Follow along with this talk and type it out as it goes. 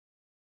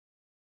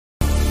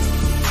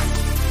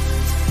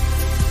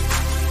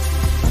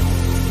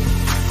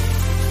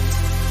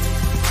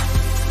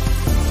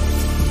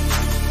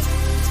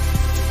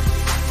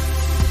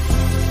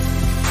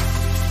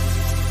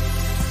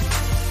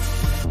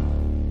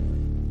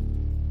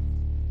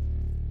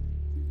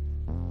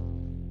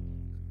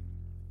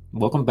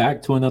Welcome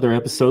back to another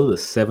episode of the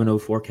 7-0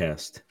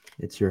 Forecast.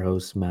 It's your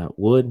host, Matt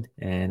Wood,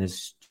 and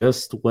it's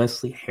just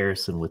Wesley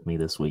Harrison with me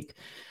this week.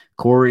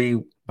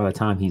 Corey, by the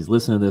time he's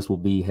listening to this, will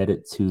be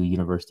headed to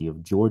University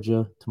of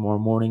Georgia tomorrow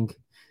morning.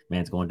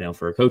 Man's going down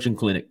for a coaching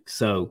clinic,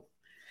 so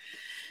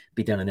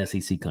be down in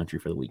SEC country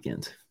for the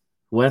weekend.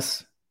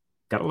 Wes,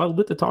 got a little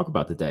bit to talk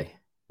about today.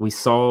 We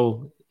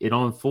saw it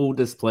on full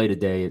display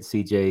today at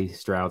CJ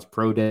Stroud's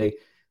Pro Day.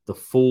 The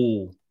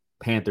full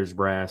Panthers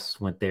brass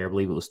went there. I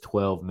believe it was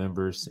 12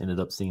 members, ended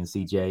up seeing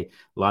CJ.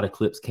 A lot of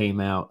clips came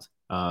out.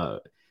 A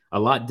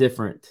lot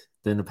different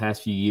than the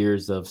past few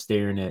years of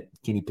staring at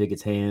Kenny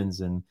Pickett's hands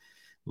and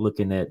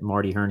looking at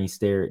Marty Herney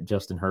stare at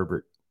Justin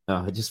Herbert.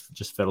 It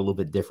just felt a little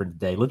bit different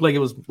today. Looked like it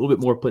was a little bit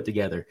more put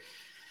together.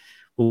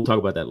 We'll talk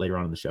about that later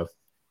on in the show.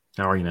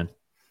 How are you, man?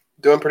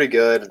 Doing pretty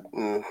good.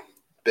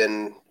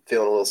 Been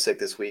feeling a little sick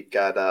this week.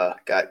 Got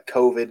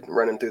COVID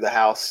running through the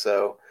house,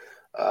 so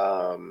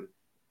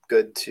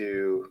good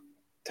to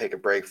take a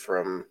break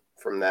from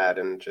that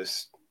and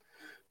just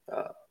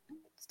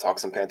talk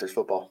some Panthers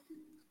football.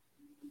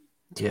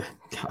 Yeah,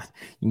 God,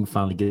 you can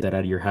finally get that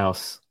out of your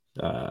house,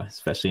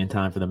 especially in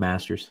time for the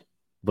Masters.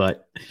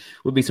 But it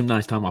would be some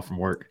nice time off from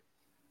work.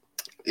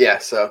 Yeah,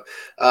 so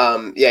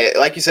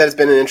like you said, it's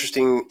been an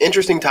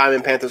interesting time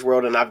in Panthers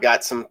world, and I've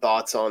got some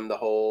thoughts on the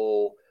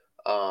whole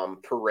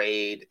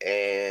parade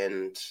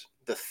and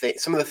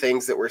some of the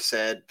things that were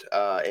said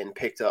and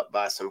picked up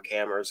by some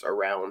cameras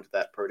around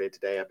that pro day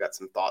today. I've got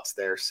some thoughts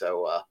there,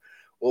 so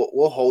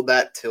we'll hold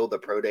that till the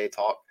pro day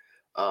talk.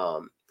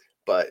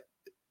 But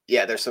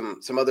yeah, there's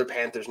some other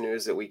Panthers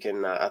news that we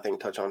can I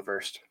think touch on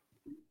first.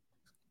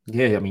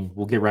 Yeah, I mean,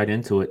 we'll get right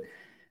into it.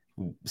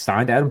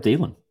 Signed Adam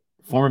Thielen,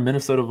 former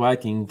Minnesota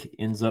Viking,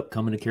 ends up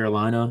coming to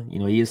Carolina. You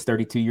know, he is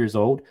 32 years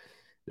old,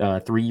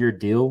 3-year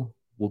deal.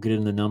 We'll get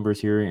into the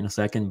numbers here in a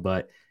second,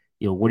 but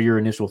what are your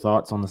initial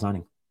thoughts on the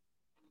signing?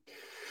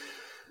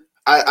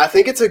 I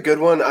think it's a good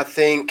one. I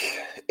think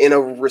in a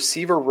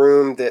receiver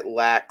room that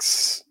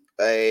lacks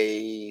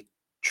a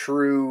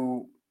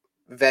true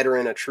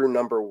veteran, a true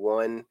number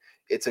one,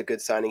 it's a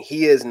good signing.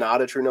 He is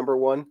not a true number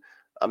one.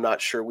 I'm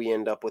not sure we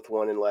end up with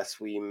one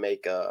unless we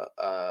make a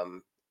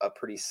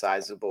pretty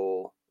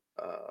sizable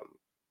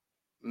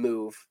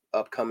move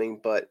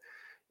upcoming, but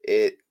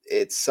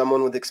it's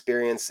someone with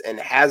experience and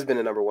has been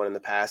a number one in the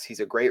past. He's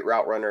a great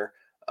route runner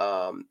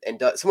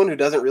and someone who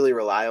doesn't really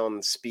rely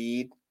on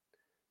speed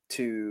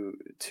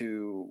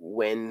to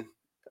win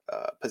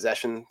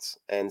possessions.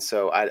 And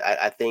so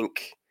I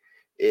think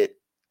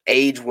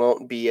age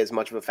won't be as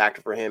much of a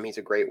factor for him. He's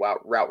a great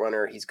route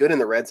runner. He's good in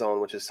the red zone,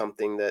 which is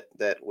something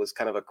that was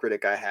kind of a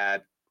critique I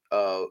had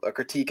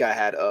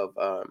of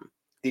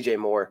DJ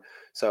Moore.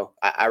 So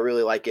I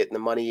really like it. And the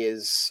money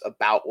is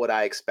about what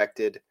I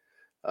expected.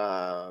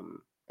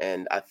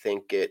 And I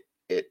think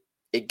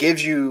it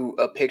gives you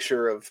a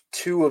picture of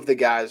two of the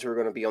guys who are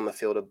going to be on the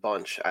field a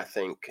bunch, I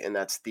think, and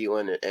that's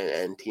Thielen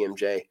and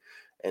TMJ.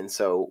 And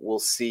so we'll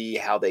see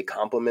how they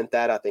complement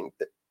that. I think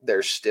that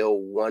there's still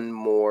one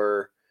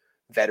more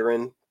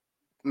veteran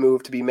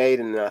move to be made,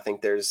 and I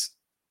think there's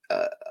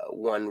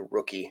one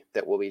rookie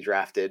that will be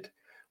drafted,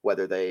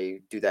 whether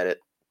they do that at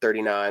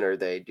 39 or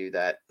they do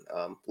that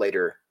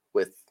later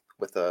with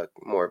a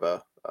more of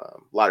a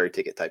lottery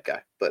ticket type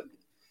guy. But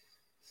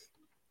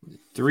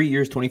 3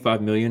 years,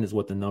 $25 million is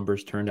what the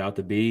numbers turned out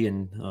to be,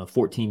 and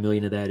 $14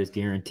 million of that is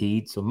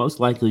guaranteed. So most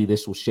likely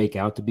this will shake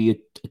out to be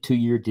a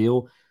 2-year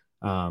deal.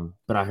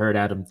 But I heard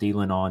Adam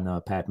Thielen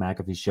on Pat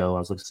McAfee's show. I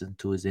was listening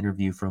to his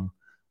interview from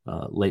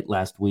late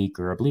last week,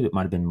 or I believe it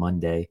might have been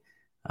Monday,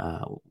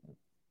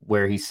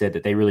 where he said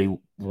that they really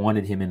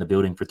wanted him in the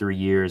building for 3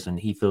 years, and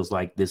he feels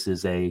like this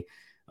is an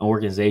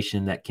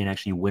organization that can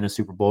actually win a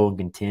Super Bowl and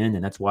contend,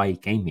 and that's why he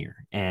came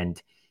here.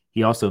 And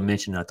he also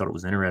mentioned, I thought it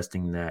was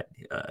interesting, that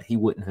he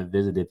wouldn't have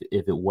visited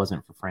if it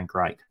wasn't for Frank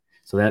Reich.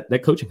 So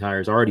that coaching hire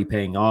is already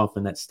paying off,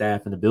 and that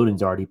staff in the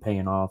building's already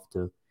paying off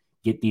to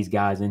get these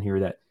guys in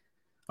here that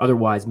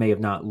otherwise may have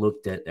not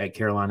looked at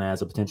Carolina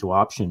as a potential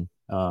option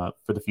for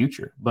the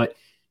future. But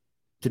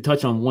to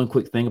touch on one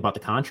quick thing about the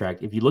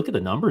contract, if you look at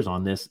the numbers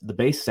on this, the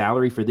base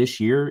salary for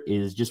this year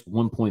is just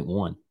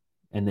 1.1,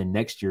 and then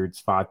next year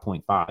it's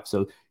 5.5.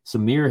 So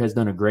Samir has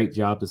done a great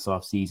job this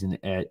offseason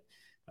at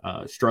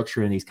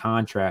structuring these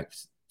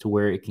contracts to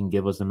where it can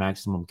give us the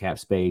maximum cap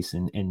space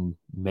and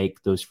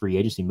make those free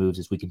agency moves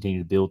as we continue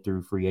to build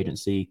through free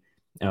agency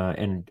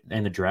and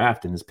the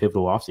draft in this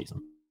pivotal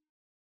offseason.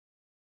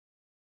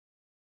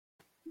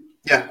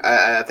 Yeah,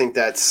 I think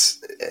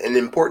that's an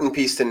important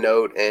piece to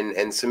note. And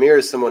Samir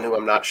is someone who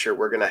I'm not sure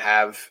we're going to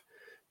have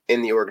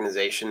in the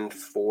organization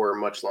for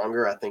much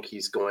longer. I think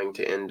he's going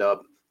to end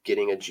up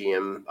getting a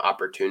GM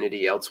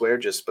opportunity elsewhere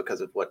just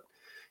because of what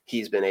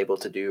he's been able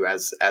to do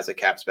as a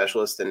cap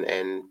specialist.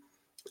 And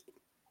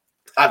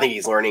I think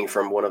he's learning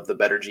from one of the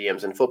better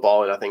GMs in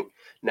football. And I think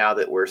now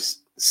that we're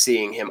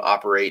seeing him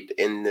operate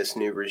in this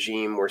new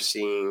regime, we're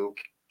seeing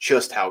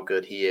just how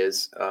good he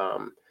is.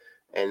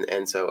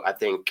 And so I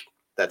think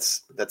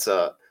that's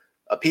a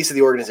piece of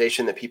the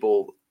organization that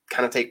people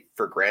kind of take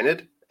for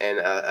granted. And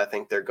I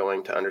think they're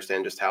going to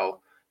understand just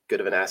how good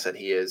of an asset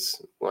he is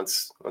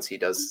once he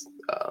does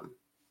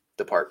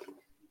depart.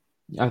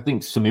 I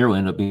think Samir will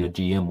end up being a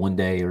GM one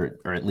day, or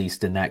at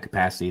least in that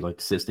capacity, like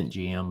assistant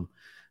GM.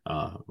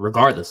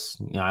 Regardless,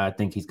 I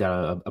think he's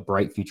got a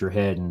bright future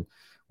ahead, and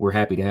we're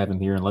happy to have him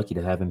here and lucky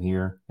to have him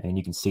here. And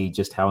you can see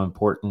just how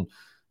important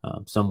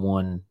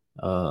someone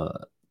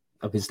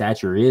of his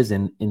stature is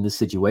in this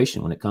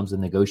situation when it comes to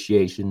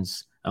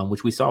negotiations,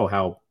 which we saw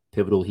how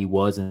pivotal he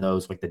was in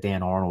those, like the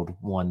Dan Arnold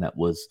one that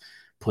was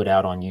put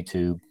out on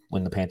YouTube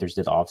when the Panthers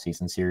did the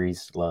offseason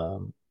series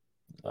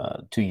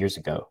 2 years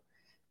ago.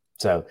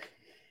 So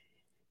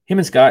him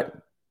and Scott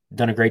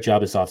done a great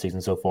job this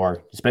offseason so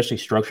far, especially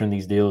structuring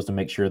these deals to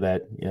make sure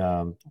that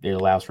it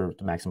allows for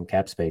the maximum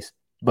cap space.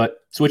 But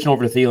switching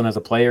over to Thielen as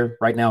a player,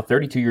 right now,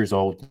 32 years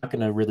old, not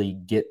going to really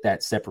get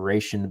that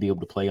separation to be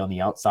able to play on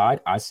the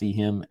outside. I see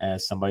him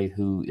as somebody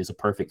who is a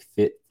perfect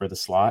fit for the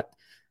slot,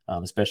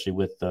 especially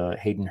with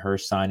Hayden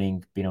Hurst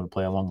signing, being able to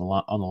play on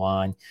the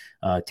line.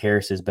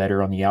 Terrace is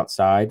better on the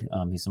outside.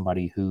 He's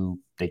somebody who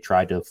they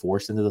tried to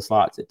force into the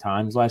slots at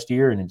times last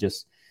year, and it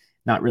just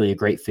not really a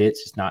great fit.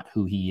 It's just not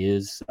who he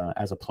is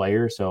as a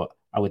player. So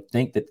I would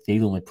think that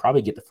Thielen would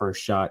probably get the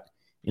first shot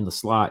in the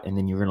slot, and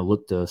then you're going to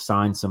look to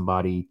sign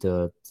somebody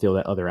to fill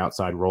that other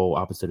outside role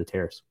opposite of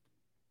Terrace.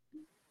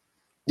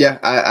 Yeah,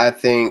 I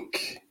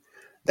think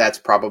that's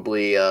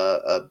probably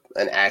an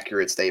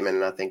accurate statement,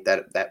 and I think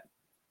that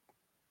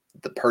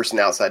the person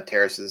outside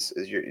Terrace is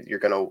you're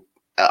going to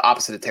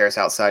opposite of Terrace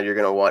outside, you're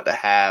going to want to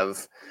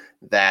have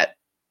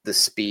the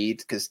speed,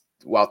 because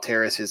while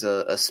Terrace is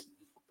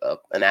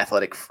an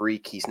athletic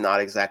freak, he's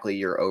not exactly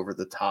your over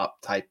the top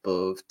type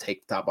of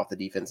take the top off the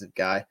defensive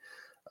guy.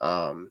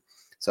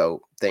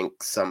 So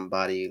think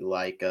somebody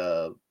like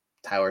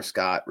Tyler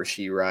Scott,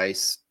 Rashee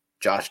Rice,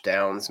 Josh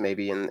Downs,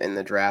 maybe in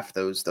the draft.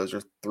 Those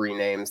are three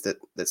names that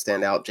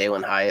stand out.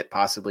 Jalen Hyatt,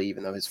 possibly,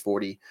 even though his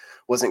 40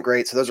 wasn't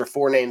great. So those are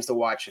four names to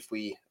watch if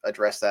we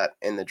address that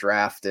in the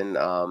draft. And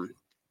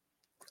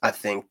I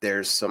think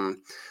there's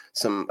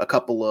a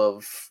couple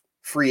of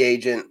free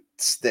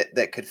agents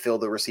that could fill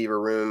the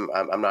receiver room.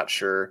 I'm not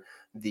sure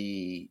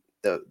the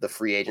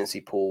free agency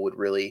pool would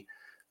really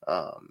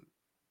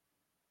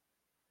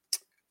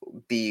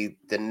be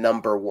the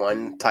number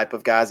one type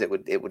of guys. It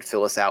would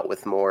fill us out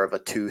with more of a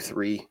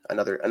 2-3,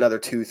 another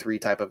 2-3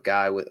 type of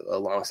guy with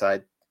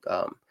alongside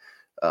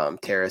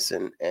Terrace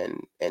and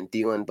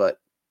Thielen. But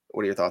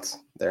what are your thoughts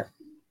there?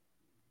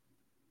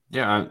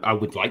 Yeah, I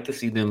would like to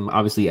see them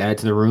obviously add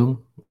to the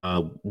room.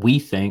 We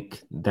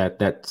think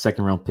that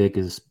second round pick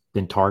has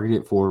been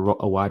targeted for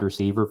a wide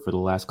receiver for the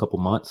last couple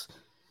months,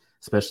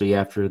 especially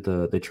after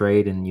the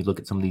trade. And you look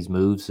at some of these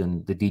moves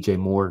and the DJ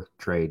Moore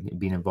trade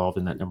being involved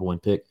in that number one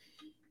pick.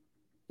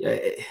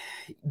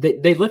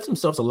 They left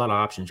themselves a lot of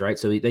options, right?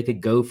 So they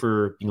could go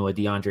for, a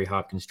DeAndre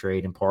Hopkins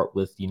trade and part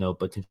with,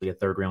 potentially a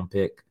third round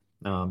pick.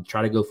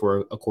 Try to go for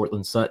a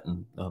Cortland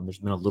Sutton. There's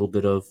been a little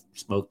bit of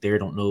smoke there.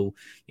 Don't know,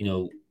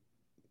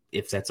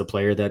 if that's a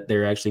player that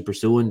they're actually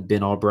pursuing.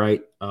 Ben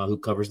Albright, who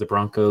covers the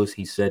Broncos,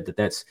 he said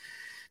that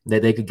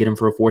they could get him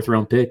for a fourth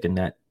round pick, and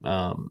that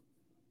I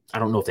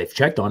don't know if they've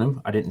checked on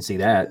him. I didn't see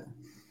that.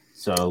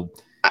 So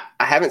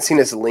I haven't seen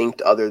us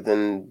linked other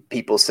than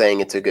people saying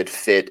it's a good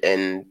fit.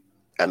 And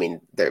I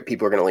mean,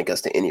 people are going to link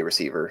us to any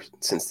receiver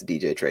since the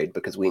DJ trade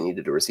because we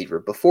needed a receiver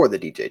before the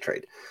DJ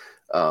trade.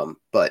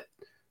 But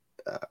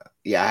I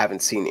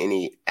haven't seen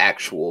any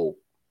actual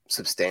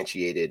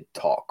substantiated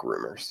talk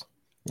rumors.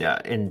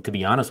 Yeah, and to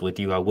be honest with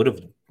you, I would have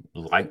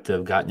liked to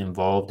have gotten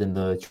involved in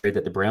the trade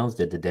that the Browns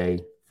did today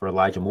for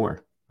Elijah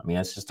Moore. I mean,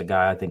 that's just a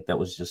guy I think that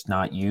was just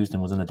not used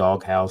and was in the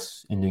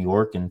doghouse in New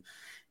York and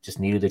just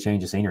needed a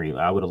change of scenery.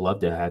 I would have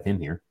loved to have him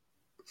here.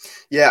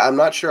 Yeah, I'm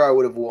not sure I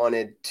would have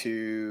wanted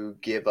to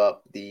give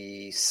up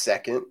the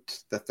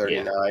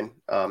 39,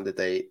 that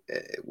they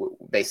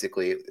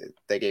basically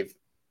they gave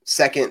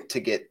second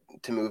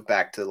to move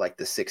back to like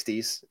the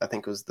 60s. I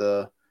think was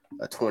a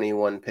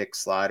 21 pick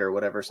slide or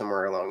whatever,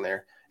 somewhere along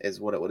there is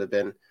what it would have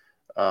been.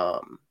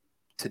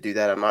 To do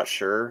that, I'm not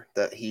sure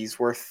that he's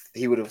worth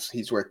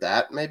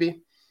that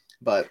maybe,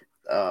 but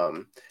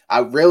I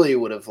really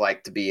would have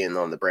liked to be in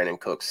on the Brandon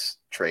Cooks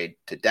trade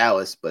to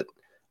Dallas, but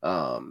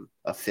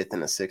a fifth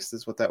and a sixth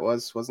is what that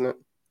was, wasn't it?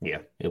 Yeah,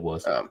 it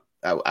was.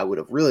 I would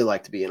have really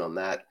liked to be in on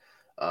that.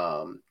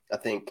 I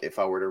think if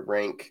I were to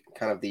rank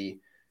kind of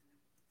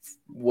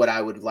what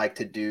I would like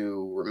to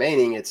do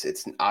remaining, it's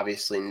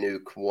obviously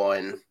Nuke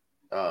 1,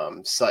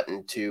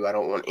 Sutton 2. I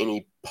don't want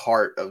any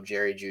part of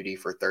Jerry Jeudy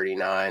for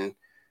 39.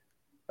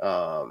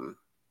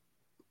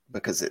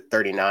 Because at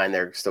 39,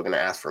 they're still going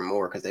to ask for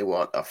more because they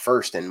want a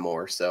first and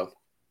more. So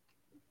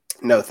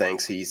no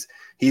thanks. He's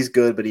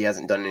good, but he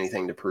hasn't done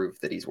anything to prove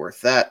that he's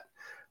worth that.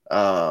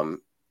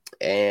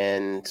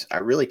 And I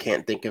really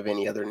can't think of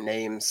any other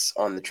names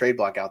on the trade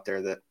block out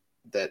there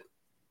that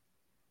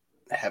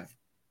have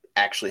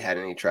actually had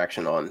any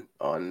traction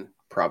on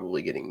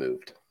probably getting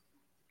moved.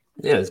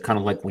 Yeah, it's kind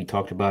of like we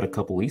talked about a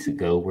couple weeks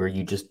ago where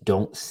you just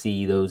don't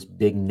see those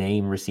big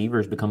name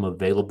receivers become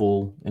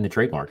available in the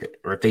trade market.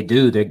 Or if they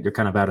do, they're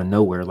kind of out of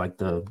nowhere, like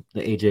the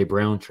A.J.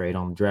 Brown trade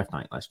on draft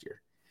night last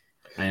year.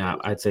 And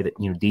I'd say that,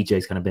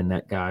 DJ's kind of been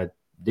that guy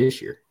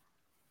this year.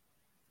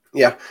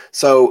 Yeah.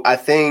 So I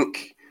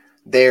think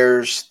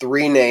there's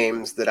 3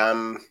 names that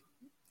I'm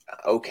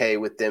okay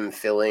with them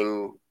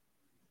filling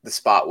the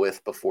spot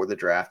with before the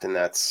draft, and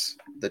that's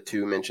the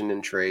 2 mentioned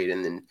in trade,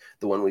 and then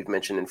the one we've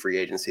mentioned in free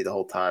agency the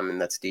whole time, and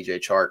that's DJ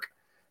Chark.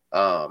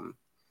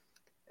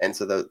 And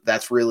so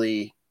that's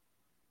really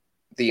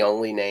the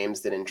only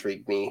names that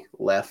intrigue me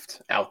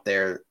left out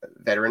there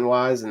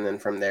veteran-wise, and then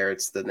from there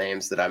it's the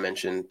names that I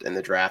mentioned in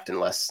the draft,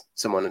 unless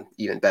someone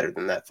even better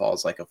than that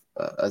falls, like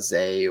a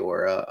Zay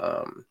or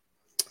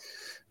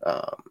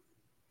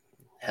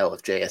hell,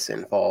 if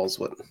JSN falls,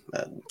 what?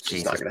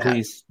 Jesus, not going to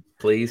happen.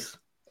 Please.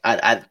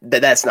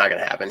 That's not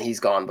going to happen. He's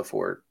gone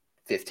before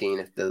 15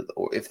 if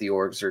the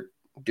orgs are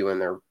doing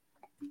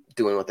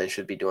what they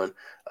should be doing.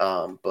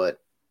 But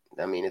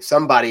I mean, if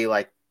somebody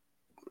like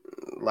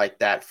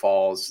that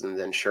falls, and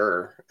then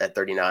sure at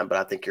 39, but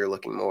I think you're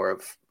looking more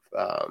of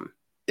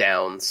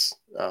Downs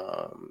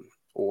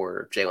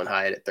or Jalen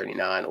Hyatt at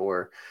 39,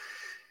 or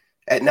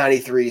at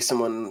 93,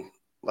 someone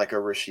like a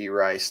Rashee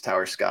Rice,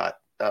 Tower Scott,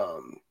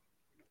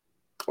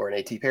 or an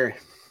A.T. Perry.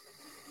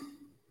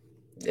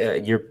 Yeah,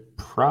 you're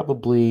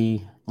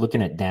probably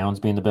looking at Downs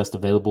being the best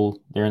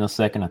available there in a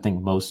second. I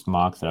think most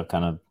mocks that I've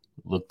kind of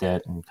looked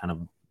at and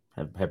kind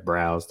of have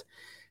browsed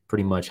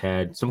pretty much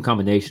had some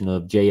combination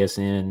of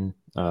JSN,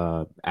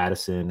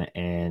 Addison,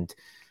 and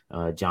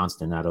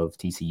Johnston out of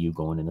TCU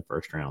going in the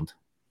first round.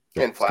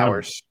 So and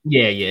Flowers.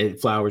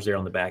 Flowers there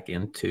on the back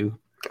end too.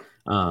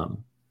 I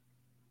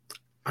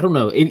don't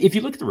know. If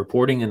you look at the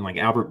reporting, and like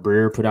Albert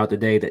Breer put out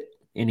today that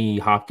any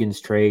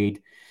Hopkins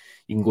trade,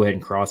 you can go ahead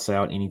and cross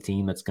out any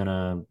team that's going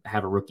to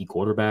have a rookie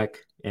quarterback.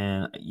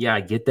 And yeah,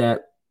 I get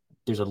that.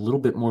 There's a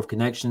little bit more of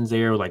connections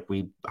there. Like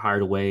we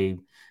hired away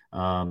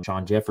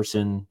Sean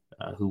Jefferson,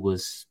 who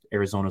was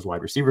Arizona's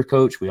wide receiver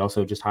coach. We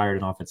also just hired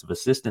an offensive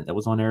assistant that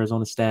was on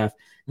Arizona's staff.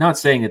 Not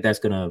saying that that's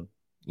going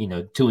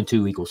to, 2 and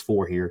 2 equals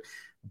 4 here,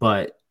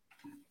 but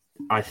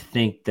I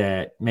think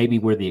that maybe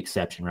we're the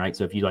exception, right?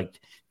 So if you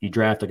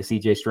draft like a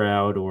CJ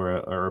Stroud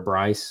or a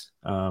Bryce,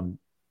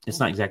 it's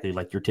not exactly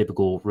like your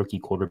typical rookie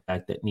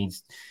quarterback that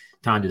needs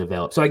time to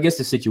develop. So I guess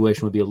the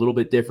situation would be a little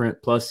bit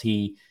different. Plus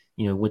he,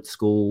 went to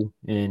school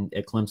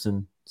at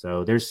Clemson.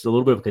 So there's a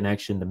little bit of a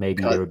connection to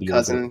maybe there would be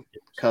cousin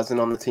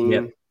on the team.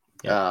 Yep.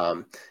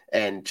 Yep.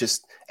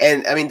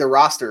 And I mean, the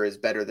roster is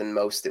better than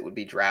most that would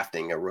be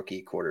drafting a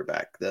rookie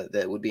quarterback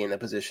that would be in a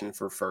position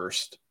for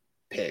first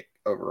pick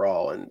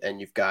overall.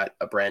 And you've got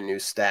a brand new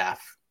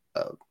staff,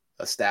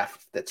 a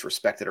staff that's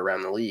respected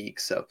around the league.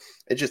 So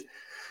it just,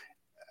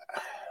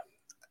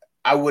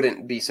 I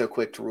wouldn't be so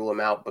quick to rule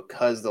him out,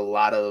 because a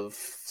lot of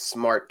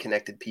smart,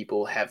 connected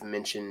people have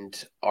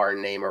mentioned our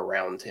name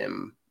around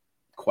him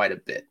quite a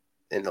bit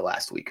in the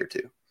last week or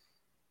two.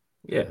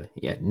 Yeah.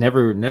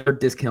 Never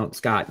discount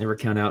Scott. Never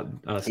count out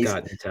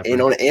Scott. In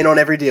on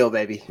every deal,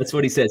 baby. That's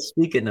what he said.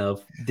 Speaking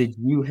of, did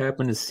you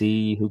happen to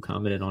see who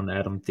commented on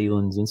Adam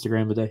Thielen's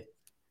Instagram today?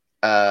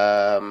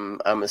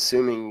 I'm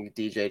assuming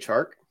DJ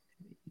Chark.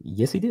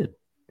 Yes, he did.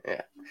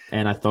 Yeah.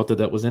 And I thought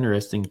that was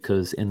interesting,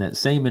 because in that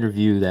same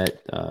interview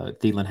that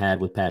Thielen had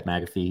with Pat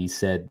McAfee, he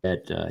said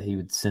that he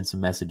would send some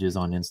messages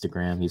on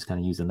Instagram. He's kind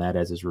of using that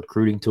as his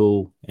recruiting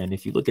tool. And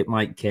if you look at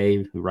Mike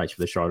Kay, who writes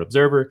for the Charlotte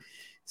Observer,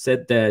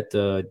 said that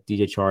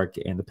DJ Chark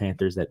and the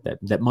Panthers,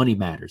 that money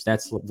matters.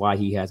 That's why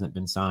he hasn't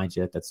been signed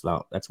yet.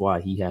 That's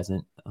why he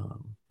hasn't.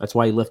 That's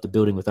why he left the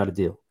building without a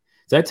deal.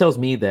 So that tells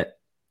me that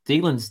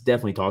Thielen's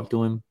definitely talked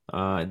to him.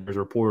 There's a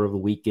report over the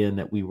weekend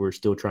that we were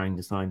still trying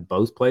to sign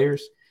both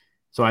players.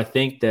 So I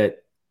think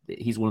that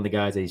he's one of the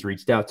guys that he's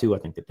reached out to. I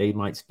think that they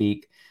might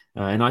speak.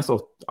 And I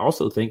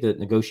also think that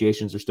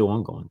negotiations are still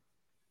ongoing.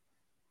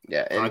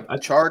 Yeah, and I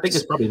think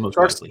it's probably the most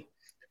likely.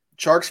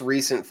 Chark's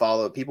recent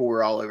follow, people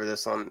were all over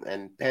this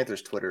and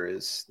Panthers Twitter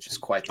is just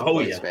quite the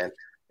place, man.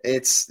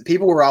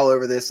 People were all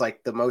over this.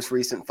 Like the most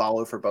recent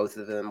follow for both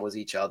of them was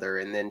each other,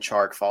 and then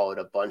Chark followed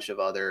a bunch of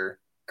other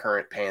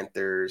current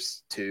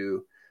Panthers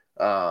too.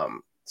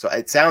 So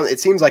it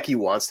seems like he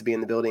wants to be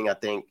in the building. I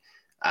think.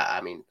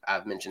 I mean,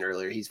 I've mentioned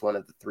earlier, he's one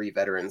of the 3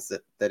 veterans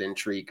that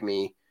intrigue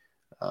me.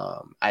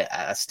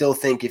 I still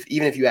think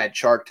even if you add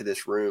Chark to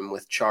this room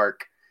with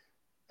Chark,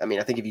 I mean,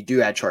 I think if you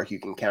do add Chark, you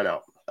can count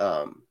out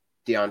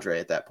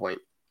DeAndre at that point.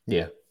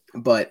 Yeah.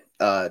 But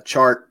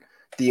Chark,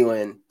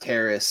 Thielen,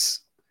 Terrace,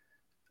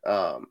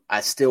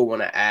 I still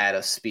want to add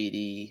a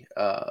speedy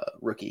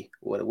rookie,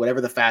 whatever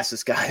the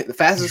fastest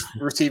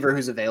receiver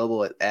who's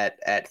available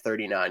at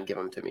 39, give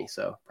him to me.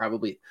 So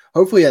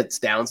hopefully it's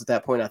Downs at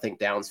that point. I think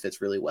Downs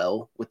fits really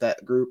well with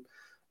that group.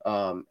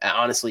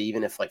 Honestly,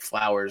 even if like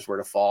Flowers were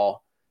to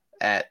fall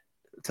to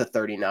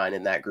 39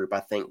 in that group,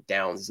 I think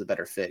Downs is a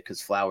better fit,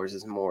 because Flowers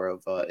is more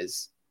of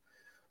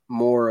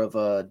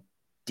a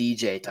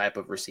DJ type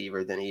of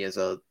receiver than he is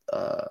a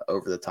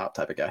over the top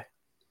type of guy.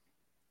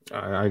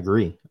 I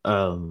agree.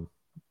 And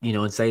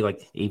say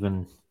like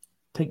even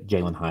take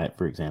Jalen Hyatt,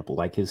 for example,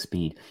 like his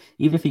speed,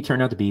 even if he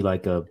turned out to be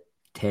like a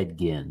Ted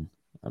Ginn,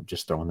 I'm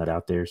just throwing that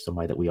out there,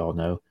 somebody that we all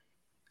know.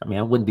 I mean,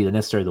 that wouldn't be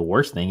necessarily the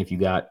worst thing if you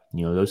got,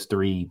 those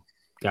 3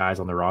 guys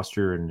on the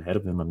roster and ahead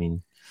of him. I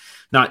mean,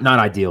 not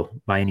ideal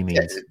by any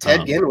means.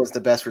 Ted Ginn was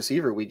the best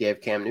receiver we gave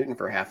Cam Newton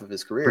for half of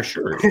his career. For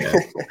sure. Yeah.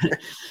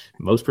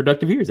 Most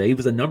productive years. He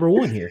was a number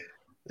one here.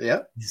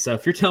 Yeah. So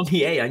if you're telling me,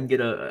 hey, I can get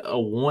a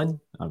one,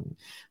 I'm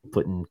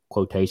putting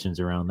quotations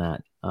around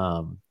that.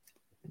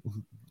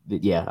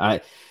 Yeah,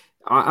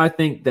 I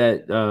think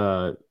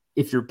that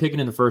if you're picking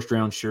in the first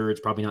round, sure, it's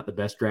probably not the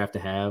best draft to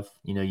have.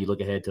 You know, you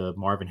look ahead to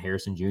Marvin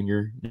Harrison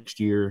Jr. next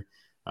year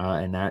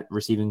and that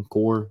receiving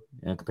core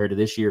compared to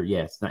this year.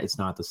 Yeah, it's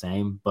not the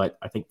same. But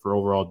I think for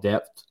overall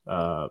depth,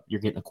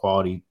 you're getting a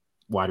quality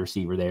wide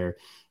receiver there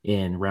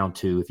in round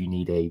 2 if you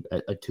need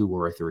a 2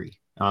 or a 3.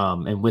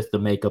 And with the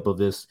makeup of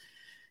this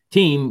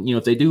team, you know,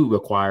 if they do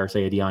acquire,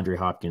 say, a DeAndre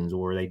Hopkins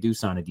or they do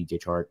sign a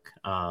DJ Chark,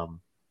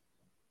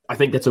 I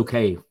think that's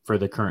okay for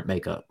the current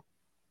makeup.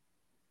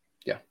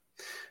 Yeah.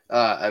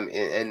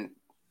 And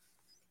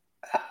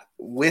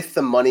with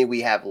the money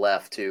we have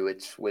left too,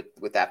 it's with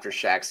after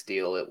Shaq's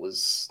deal, it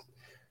was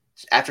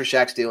after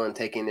Shaq's deal and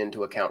taking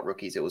into account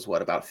rookies, it was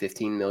what, about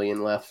 15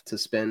 million left to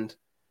spend?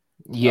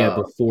 Yeah,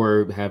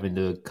 before having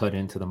to cut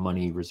into the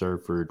money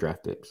reserved for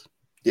draft picks.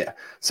 Yeah.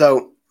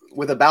 So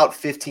with about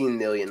 15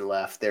 million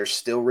left, there's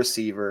still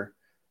receiver,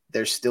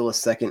 there's still a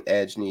second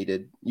edge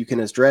needed. You can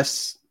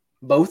address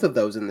both of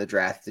those in the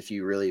draft if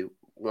you really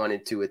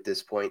wanted to at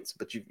this point,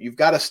 but you've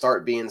got to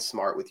start being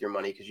smart with your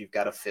money because you've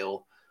got to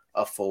fill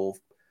a full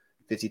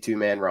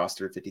 52-man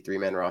roster,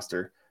 53-man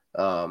roster.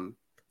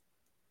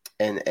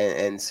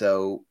 And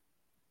so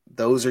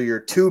those are your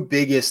 2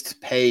 biggest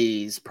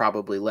pays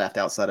probably left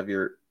outside of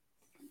your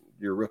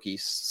rookie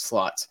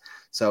slots.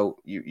 So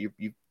you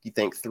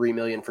think 3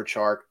 million for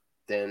Chark,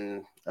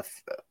 then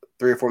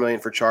 3 or 4 million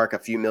for Chark, a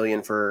few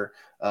million for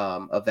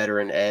a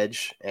veteran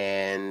edge,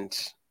 and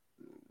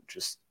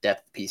just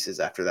depth pieces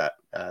after that.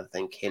 I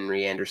think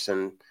Henry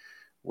Anderson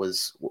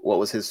what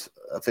was his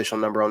official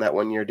number on that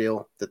 1-year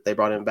deal that they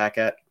brought him back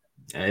at?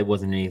 It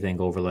wasn't anything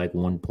over like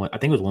 1 point. I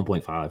think it was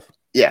 1.5.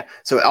 Yeah.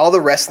 So all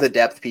the rest of the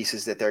depth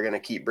pieces that they're going to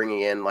keep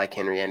bringing in, like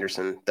Henry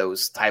Anderson,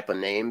 those type of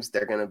names,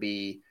 they're going to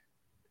be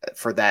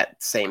for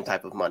that same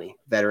type of money,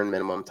 veteran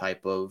minimum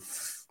type of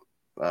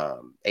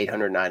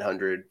 800,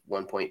 900,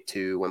 1.2,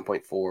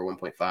 1.4,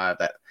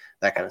 1.5,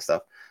 that kind of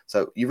stuff.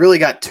 So you really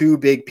got 2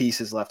 big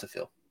pieces left to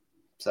fill.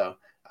 So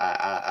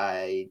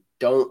I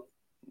don't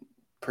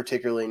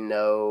particularly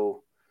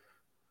know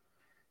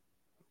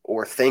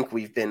or think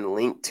we've been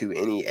linked to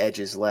any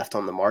edges left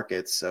on the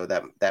market. So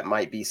that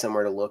might be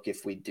somewhere to look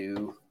if we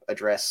do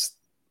address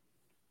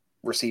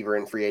receiver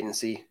in free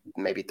agency.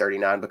 Maybe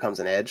 39 becomes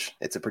an edge.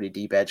 It's a pretty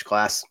deep edge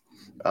class.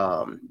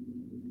 And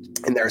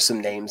there are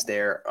some names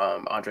there,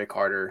 Andre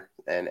Carter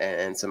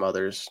and some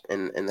others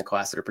in the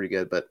class that are pretty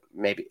good, but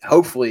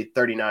hopefully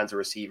 39 is a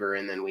receiver,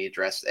 and then we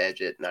address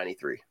edge at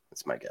 93.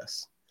 That's my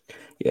guess.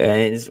 Yeah,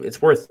 and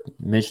it's worth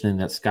mentioning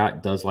that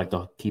Scott does like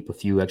to keep a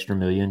few extra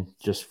million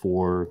just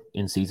for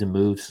in-season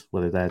moves,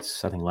 whether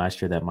that's, I think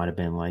last year that might have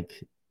been like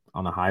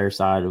on the higher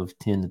side of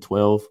 10 to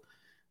 12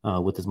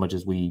 with as much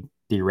as we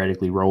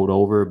theoretically rolled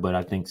over, but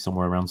I think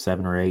somewhere around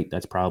 7 or 8,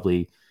 that's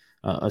probably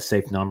a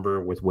safe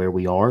number with where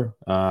we are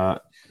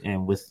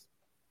and with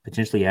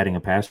potentially adding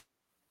a pass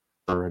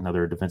or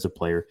another defensive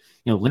player.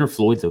 You know, Leonard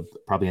Floyd's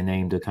probably a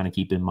name to kind of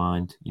keep in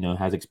mind, you know,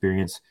 has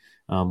experience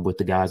with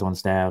the guys on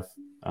staff,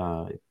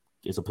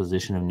 is a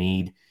position of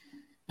need.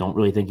 Don't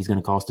really think he's going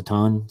to cost a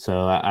ton.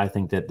 So I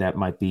think that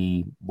might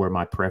be where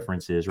my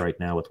preference is right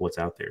now with what's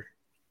out there.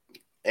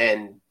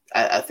 And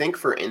I think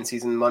for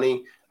in-season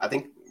money, I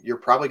think you're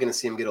probably going to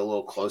see him get a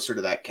little closer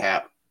to that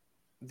cap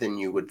than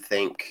you would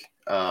think,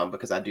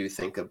 because I do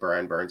think of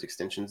Brian Burns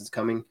extensions is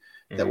coming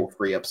that will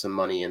free up some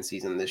money in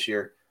season this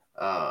year.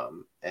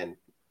 And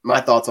my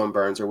thoughts on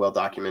Burns are well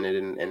documented,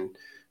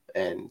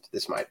 and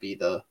this might be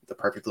the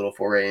perfect little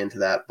foray into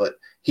that, but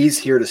he's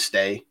here to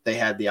stay. They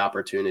had the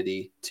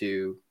opportunity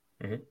to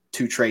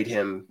trade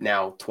him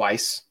now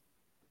twice,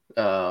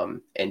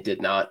 and did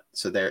not.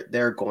 So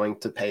they're going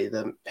to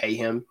pay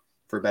him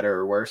for better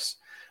or worse.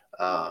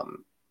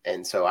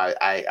 And so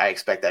I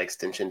expect that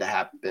extension to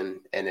happen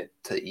and it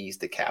to ease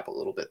the cap a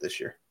little bit this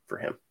year for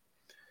him.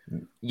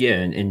 Yeah,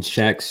 and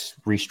Shaq's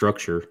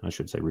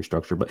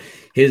restructure, but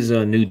his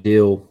new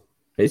deal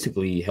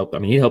basically helped. I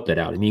mean, he helped that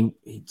out. I mean,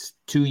 it's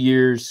 2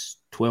 years,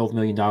 $12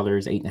 million,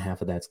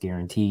 8.5 of that's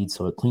guaranteed.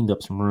 So it cleaned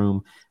up some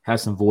room,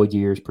 has some void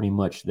years. Pretty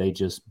much they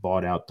just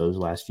bought out those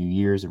last few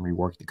years and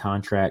reworked the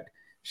contract.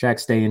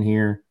 Shaq's staying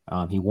here.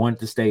 He wanted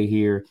to stay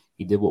here.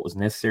 He did what was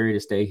necessary to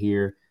stay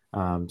here.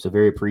 So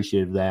very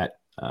appreciative of that.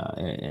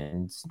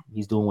 And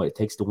he's doing what it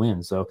takes to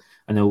win. So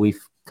I know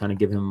we've kind of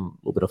given him a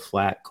little bit of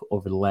flack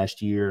over the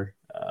last year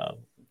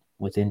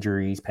with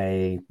injuries,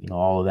 pay, you know,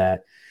 all of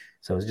that.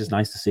 So it's just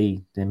nice to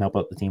see him help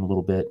out the team a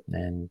little bit.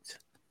 And,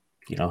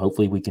 you know,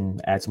 hopefully we can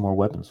add some more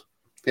weapons.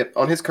 Yep.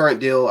 On his current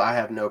deal, I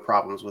have no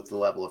problems with the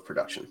level of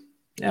production.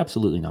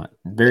 Absolutely not.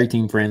 Very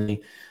team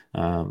friendly.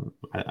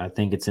 I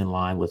think it's in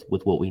line with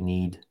what we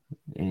need.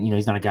 And, you know,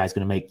 he's not a guy who's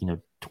going to make, you know,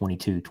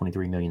 $22,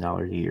 $23 million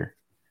a year.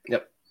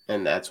 Yep.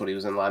 And that's what he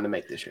was in line to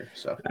make this year.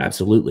 So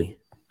absolutely.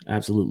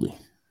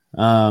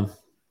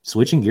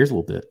 Switching gears a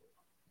little bit.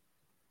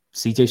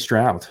 CJ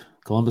Stroud,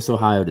 Columbus,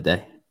 Ohio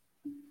today.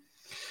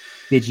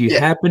 Did you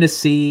happen to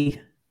see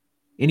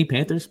any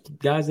Panthers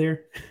guys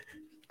there?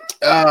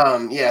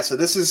 Yeah. So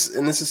this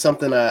is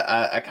something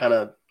I kind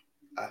of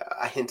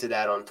hinted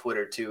at on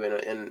Twitter too,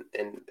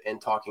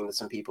 and talking to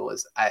some people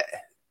is I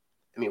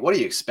mean, what do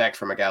you expect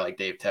from a guy like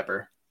Dave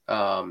Tepper?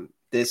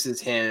 This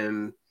is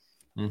him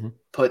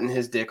putting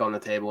his dick on the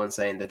table and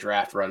saying the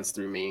draft runs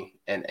through me,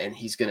 and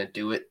he's going to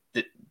do it.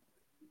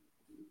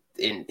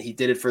 And he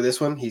did it for this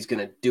one. He's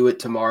going to do it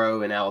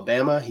tomorrow in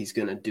Alabama. He's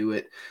going to do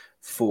it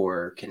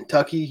for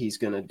Kentucky. He's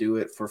going to do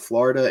it for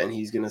Florida, and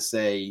he's going to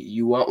say,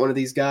 "You want one of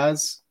these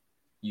guys?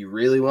 You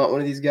really want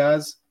one of these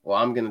guys? Well,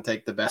 I'm going to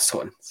take the best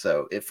one."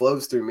 So it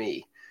flows through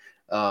me,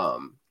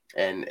 and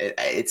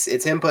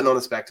it's him putting on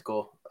a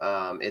spectacle.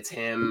 It's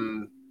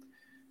him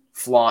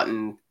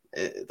flaunting.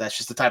 That's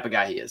just the type of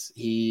guy he is.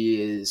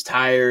 He is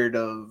tired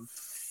of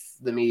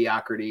the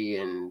mediocrity,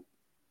 and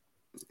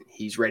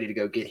he's ready to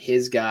go get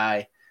his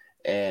guy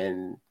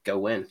and go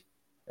win.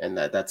 And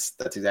that's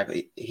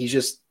exactly. He's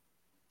just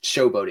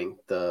showboating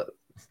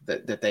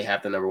that they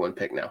have the number one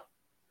pick now.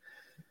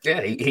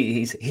 Yeah,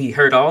 he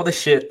heard all the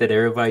shit that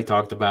everybody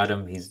talked about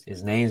him.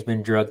 His name's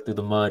been dragged through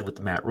the mud with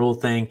the Matt Rule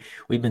thing.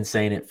 We've been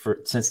saying it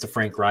since the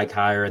Frank Reich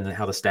hire and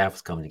how the staff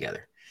was coming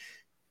together.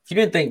 If you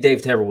didn't think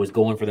Dave Tepper was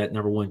going for that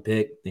number one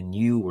pick, then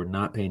you were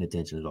not paying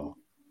attention at all.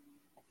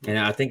 And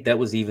I think that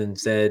was even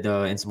said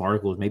in some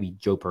articles, maybe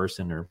Joe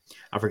Person, or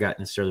I forgot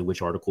necessarily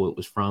which article it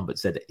was from, but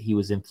said that he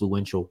was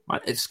influential.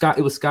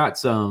 It was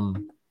Scott's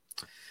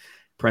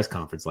press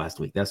conference last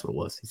week. That's what it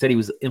was. He said he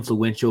was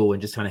influential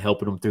and just kind of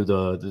helping him through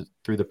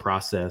the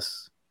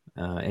process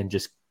and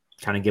just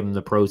kind of giving him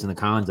the pros and the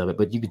cons of it.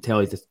 But you could tell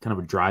he's just kind of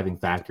a driving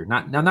factor.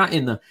 Not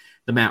in the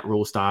Matt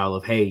Rule style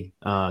of, hey,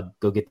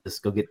 go get this,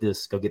 go get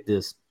this, go get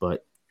this,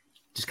 but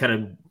just kind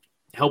of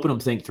helping him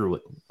think through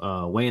it,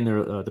 weighing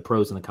the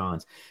pros and the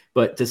cons.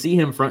 But to see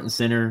him front and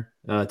center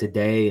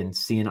today and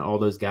seeing all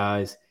those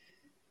guys,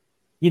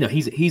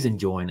 he's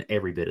enjoying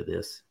every bit of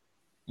this.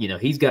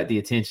 He's got the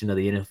attention of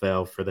the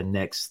NFL for the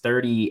next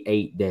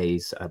 38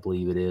 days, I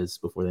believe it is,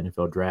 before the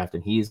NFL draft,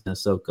 and he's going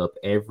to soak up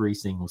every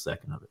single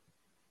second of it.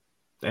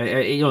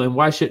 And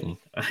why shouldn't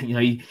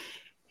he?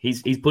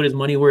 He's put his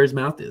money where his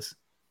mouth is.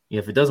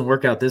 If it doesn't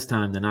work out this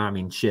time, then I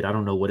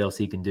don't know what else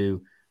he can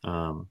do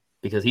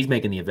because he's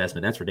making the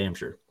investment. That's for damn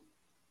sure.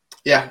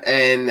 Yeah,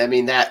 and I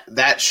mean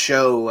that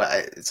show,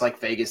 it's like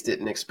Vegas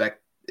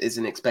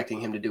isn't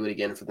expecting him to do it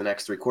again for the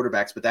next three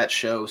quarterbacks, but that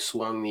show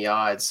swung the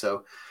odds.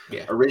 So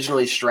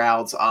originally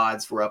Stroud's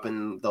odds were up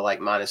in the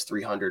minus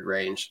 300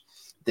 range.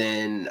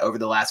 Then over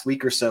the last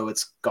week or so,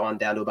 it's gone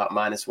down to about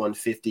minus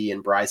 150,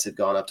 and Bryce had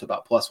gone up to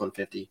about plus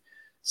 150.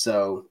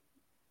 So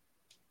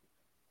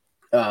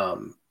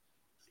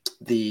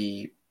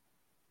the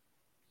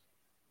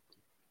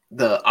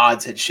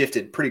odds had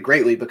shifted pretty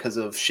greatly because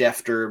of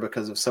Schefter,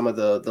 because of some of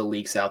the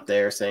leaks out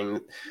there saying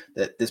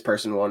that this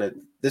person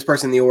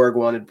in the org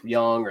wanted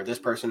Young, or this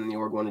person in the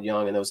org wanted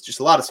Young. And there was just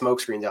a lot of smoke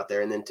screens out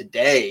there. And then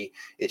today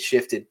it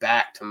shifted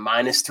back to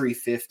minus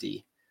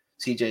 350,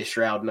 CJ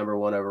Stroud, number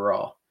one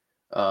overall,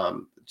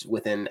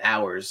 within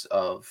hours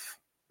of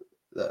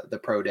the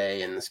pro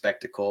day and the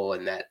spectacle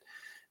and that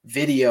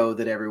video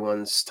that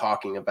everyone's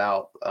talking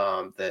about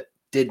that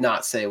did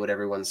not say what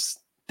everyone's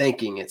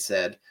thinking it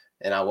said.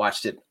 And I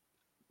watched it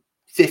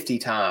 50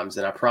 times,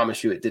 and I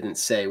promise you it didn't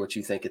say what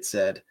you think it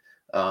said.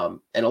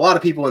 And a lot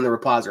of people in the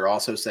replies are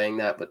also saying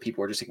that, but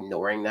people are just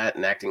ignoring that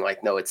and acting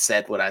like, no, it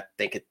said what I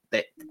think it.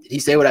 Did he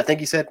say what I think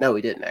he said? No,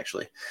 he didn't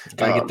actually.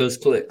 Gotta get those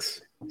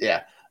clicks.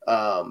 Yeah.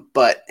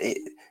 But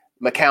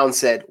McCown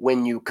said,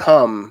 when you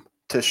come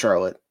to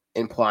Charlotte,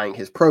 implying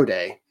his pro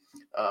day,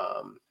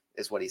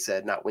 is what he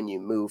said, not when you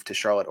move to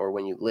Charlotte or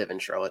when you live in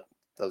Charlotte.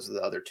 Those are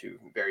the other two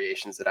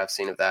variations that I've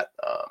seen of that,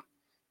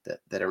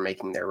 that are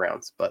making their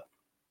rounds. But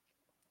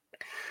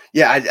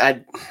yeah,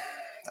 I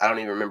don't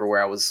even remember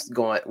where I was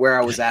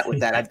at with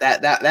that.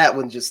 That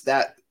one, just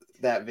that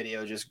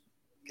video, just,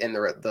 and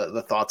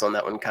the thoughts on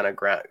that one kind of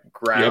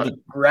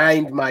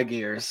grind my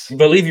gears. I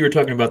believe you were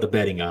talking about the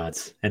betting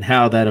odds and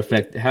how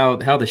that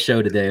how the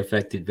show today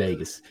affected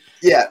Vegas.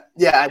 Yeah,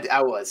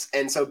 I was.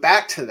 And so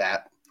back to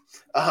that,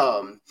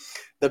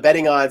 the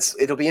betting odds,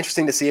 it'll be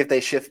interesting to see if they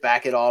shift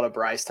back at all to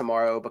Bryce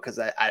tomorrow, because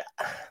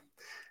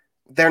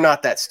they're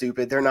not that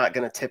stupid. They're not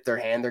going to tip their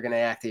hand. They're going to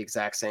act the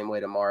exact same way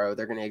tomorrow.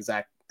 They're going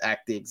to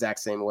act the exact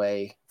same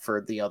way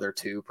for the other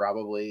two,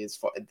 probably.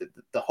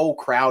 The whole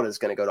crowd is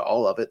going to go to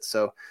all of it.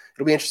 So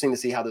it'll be interesting to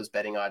see how those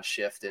betting odds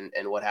shift and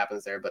what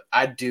happens there. But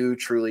I do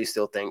truly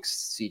still think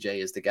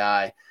CJ is the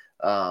guy.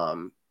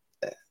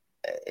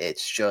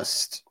 It's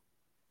just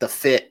the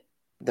fit,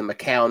 the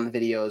McCown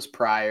videos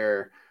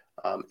prior.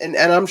 And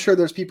I'm sure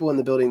there's people in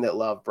the building that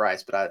love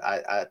Bryce, but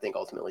I think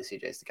ultimately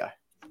CJ is the guy.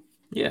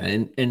 Yeah,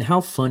 and how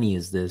funny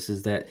is this?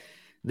 Is that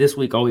this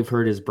week all we've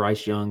heard is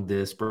Bryce Young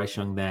this, Bryce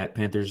Young that.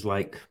 Panthers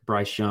like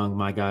Bryce Young.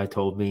 My guy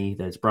told me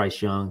that it's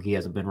Bryce Young. He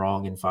hasn't been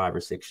wrong in 5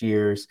 or 6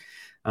 years.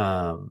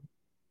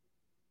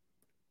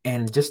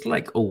 And just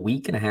like a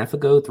week and a half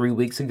ago, 3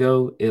 weeks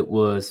ago, it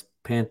was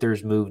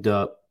Panthers moved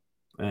up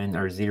and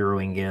are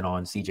zeroing in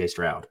on CJ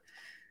Stroud.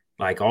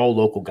 Like all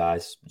local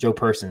guys, Joe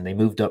Person, they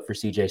moved up for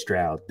CJ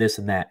Stroud, this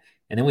and that.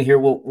 And then we hear,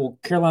 well,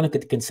 Carolina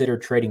could consider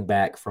trading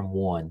back from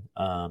one.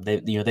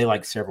 They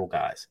like several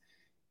guys,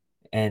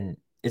 and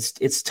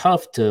it's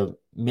tough to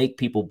make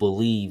people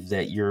believe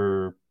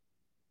that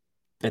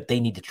they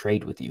need to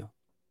trade with you.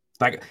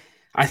 Like,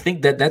 I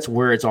think that's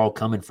where it's all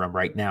coming from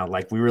right now.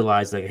 Like, we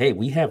realize, like, hey,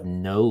 we have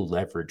no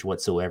leverage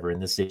whatsoever in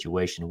this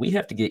situation. We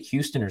have to get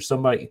Houston or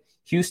somebody.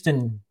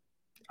 Houston,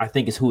 I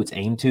think, is who it's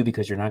aimed to,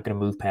 because you're not going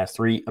to move past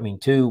three. I mean,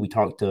 two. We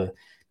talked to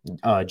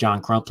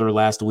John Crumpler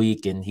last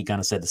week, and he kind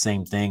of said the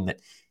same thing, that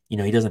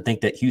he doesn't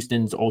think that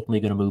Houston's ultimately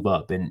going to move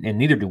up, and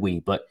neither do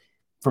we. But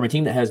from a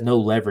team that has no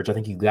leverage, I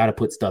think you got to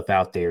put stuff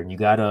out there, and you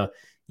got to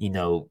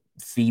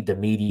feed the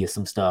media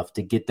some stuff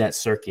to get that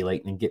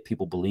circulating and get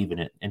people believing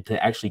it, and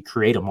to actually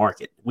create a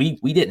market. We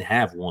didn't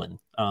have one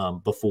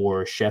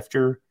before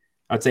Schefter.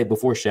 I'd say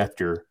before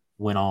Schefter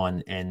went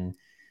on and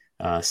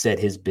said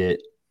his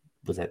bit.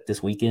 Was that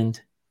this weekend?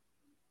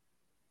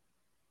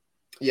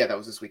 Yeah, that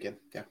was this weekend.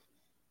 Yeah.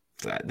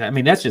 I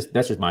mean, that's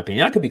just my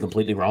opinion. I could be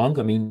completely wrong.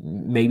 I mean,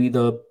 maybe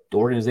the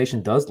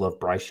organization does love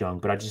Bryce Young,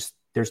 but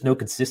there's no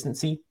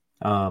consistency.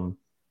 If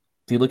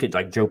you look at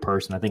like Joe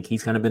Person, I think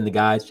he's kind of been the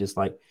guy. It's just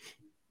like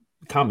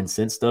common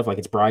sense stuff, like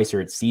it's Bryce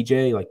or it's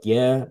CJ. Like,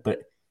 yeah, but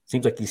it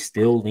seems like he's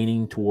still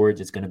leaning towards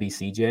it's going to be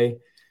CJ.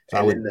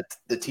 So and then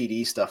the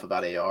TD stuff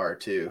about AR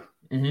too.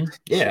 Mm-hmm.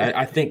 Yeah,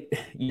 I think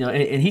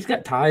and he's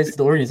got ties to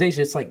the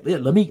organization. It's like,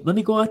 let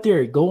me go out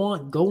there, go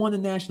on the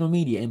national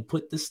media and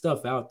put this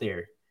stuff out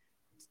there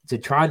to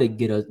try to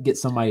get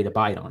somebody to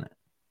bite on it.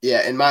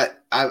 Yeah, and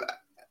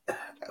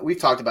we've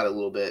talked about it a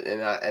little bit,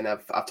 and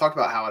I've talked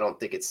about how I don't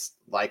think it's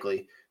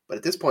likely, but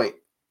at this point,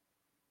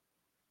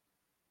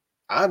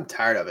 I'm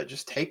tired of it.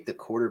 Just take the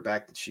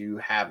quarterback that you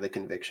have the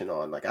conviction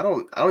on. Like I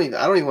don't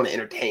even want to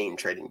entertain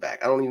trading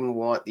back. I don't even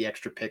want the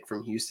extra pick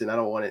from Houston. I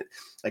don't want it.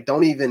 Like,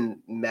 don't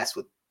even mess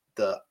with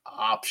the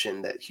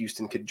option that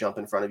Houston could jump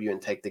in front of you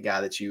and take the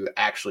guy that you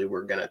actually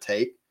were going to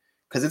take,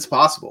 because it's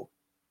possible.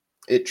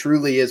 It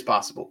truly is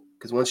possible.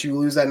 Because once you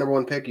lose that number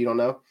one pick, you don't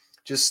know.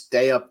 Just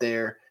stay up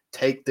there.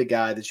 Take the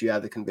guy that you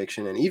have the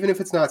conviction in, even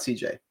if it's not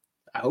CJ.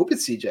 I hope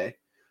it's CJ,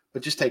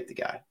 but just take the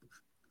guy.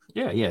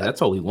 Yeah,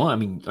 that's all we want. I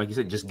mean, like you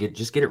said, just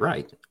get it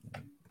right.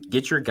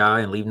 Get your guy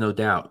and leave no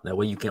doubt. That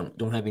way you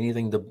don't have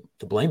anything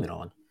to blame it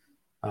on.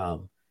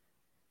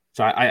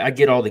 So I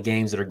get all the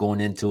games that are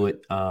going into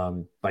it.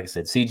 Like I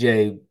said,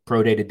 CJ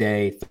Pro Day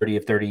today, 30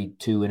 of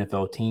 32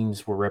 NFL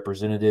teams were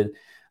represented.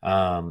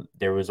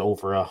 There was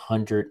over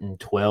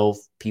 112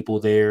 people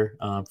there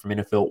from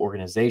NFL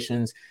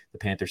organizations. The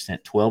Panthers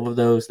sent 12 of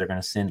those. They're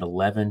going to send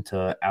 11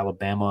 to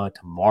Alabama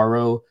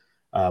tomorrow,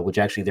 which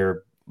actually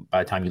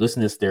by the time you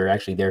listen to this, they're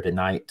actually there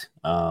tonight,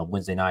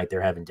 Wednesday night.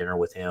 They're having dinner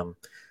with him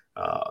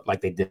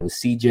like they did with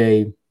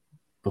CJ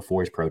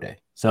before his pro day.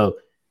 So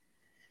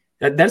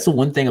that's the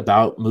one thing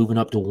about moving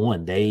up to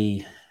one.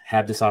 They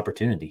have this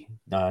opportunity.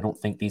 I don't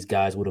think these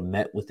guys would have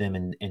met with them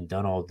and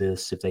done all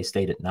this if they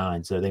stayed at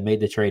 9. So they made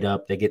the trade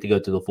up. They get to go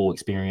through the full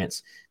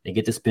experience. They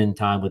get to spend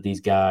time with these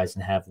guys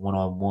and have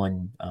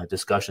one-on-one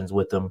discussions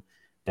with them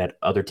that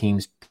other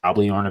teams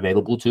probably aren't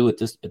available to at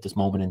this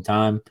moment in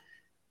time.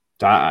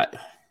 So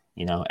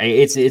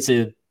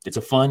it's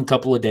a fun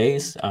couple of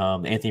days.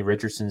 Anthony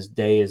Richardson's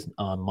day is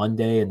on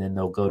Monday, and then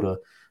they'll go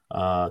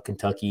to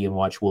Kentucky and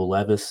watch Will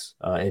Levis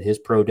at his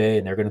pro day,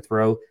 and they're going to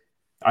throw.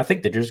 I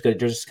think they're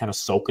just kind of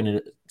soaking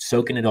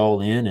it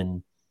all in,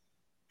 and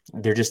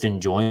they're just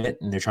enjoying it,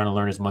 and they're trying to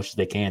learn as much as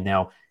they can.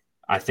 Now,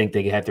 I think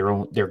they have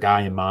their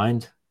guy in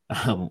mind.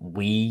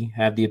 We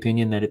have the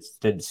opinion that it's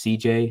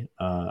CJ.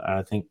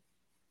 I think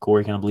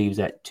Corey kind of believes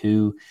that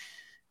too,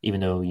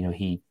 even though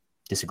he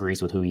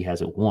disagrees with who he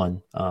has at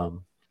 1.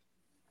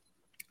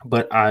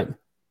 But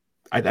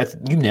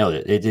you nailed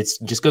it. It's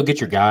just go get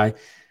your guy.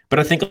 But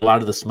I think a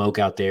lot of the smoke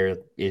out there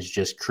is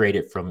just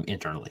created from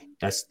internally.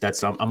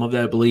 I'm of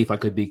that belief. I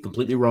could be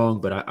completely wrong,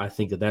 but I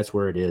think that's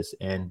where it is.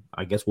 And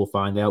I guess we'll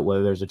find out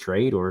whether there's a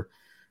trade or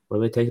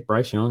whether they take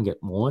Bryce Young,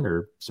 get one,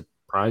 or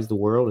surprise the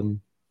world and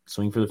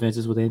swing for the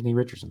fences with Anthony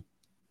Richardson.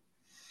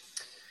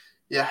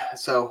 Yeah,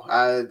 so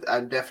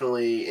I'm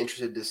definitely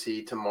interested to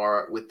see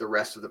tomorrow with the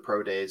rest of the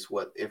pro days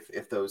what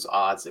if those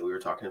odds that we were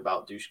talking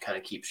about do kind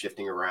of keep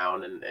shifting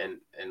around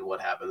and what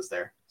happens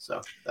there.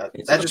 So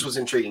that just was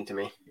intriguing to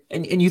me.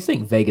 And you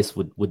think Vegas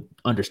would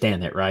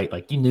understand that, right?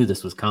 Like, you knew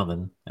this was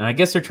coming, and I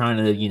guess they're trying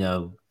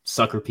to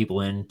sucker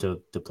people in to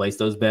place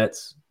those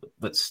bets,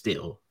 but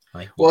still.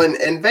 Well,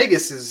 and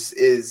Vegas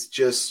is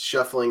just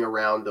shuffling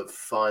around of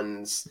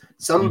funds.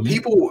 Some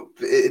people,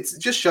 it's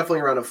just shuffling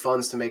around of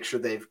funds to make sure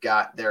they've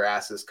got their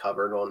asses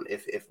covered on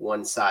if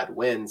one side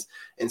wins.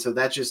 And so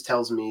that just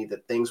tells me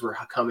that things were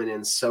coming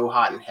in so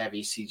hot and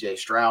heavy. CJ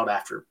Stroud,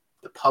 after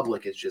the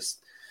public is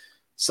just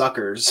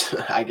suckers,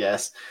 I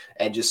guess,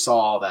 and just saw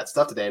all that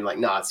stuff today. And like,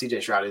 nah,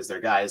 CJ Stroud is their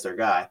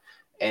guy.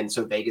 And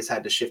so Vegas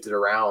had to shift it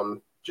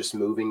around, just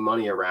moving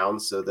money around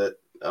so that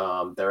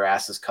their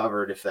ass is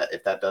covered if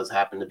that does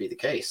happen to be the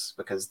case.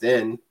 Because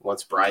then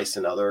once Bryce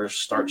and others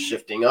start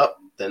shifting up,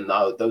 then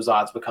those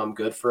odds become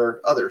good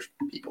for other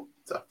people.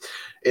 So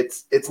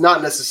it's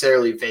not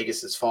necessarily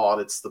Vegas's fault.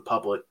 It's the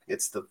public.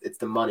 It's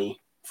the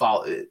money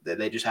fault.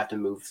 They just have to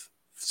move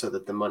so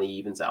that the money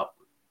evens out.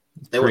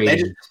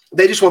 They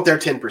just want their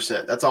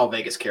 10%. That's all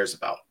Vegas cares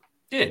about.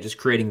 Yeah, just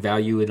creating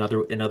value in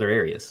other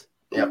areas.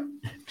 Yep.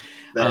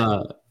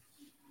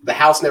 The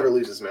house never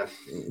loses, man.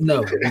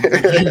 No,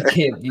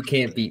 you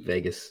can't beat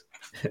Vegas.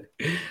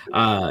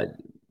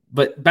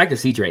 But back to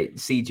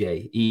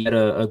CJ, he had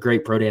a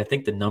great pro day. I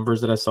think the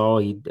numbers that I saw,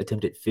 he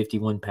attempted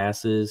 51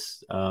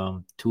 passes. 2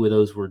 of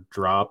those were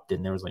dropped,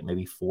 and there was like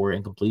maybe 4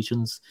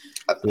 incompletions.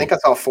 I think I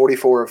saw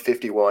 44 of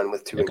 51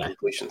 with 2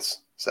 incompletions.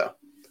 So,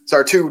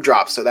 sorry, 2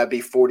 drops. So that'd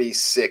be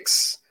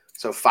 46.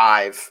 So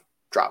 5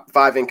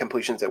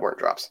 incompletions that weren't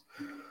drops.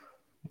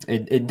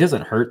 It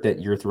doesn't hurt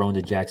that you're throwing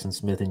to Jackson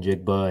Smith and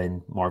Jigba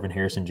and Marvin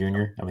Harrison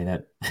Jr. I mean,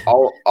 that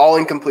all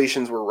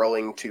incompletions were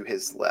rolling to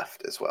his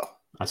left as well.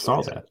 I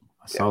saw that.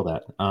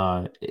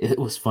 It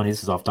was funny.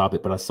 This is off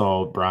topic, but I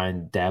saw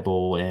Brian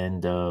Dabble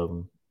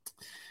and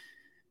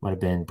might have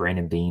been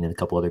Brandon Bean and a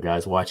couple other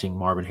guys watching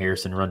Marvin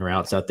Harrison run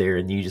routes out there,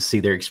 and you just see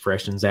their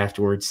expressions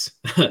afterwards.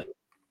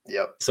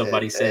 Yep.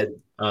 Somebody said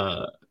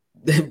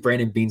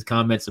Brandon Bean's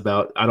comments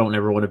about, I don't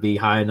ever want to be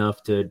high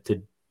enough to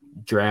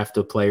draft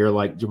a player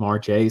like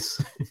Jamar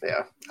Chase.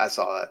 Yeah, I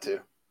saw that too.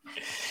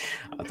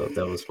 I thought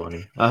that was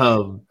funny.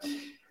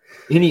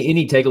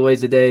 Any takeaways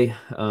today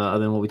other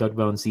than what we talked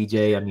about on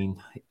CJ? I mean,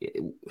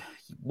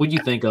 what do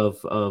you think of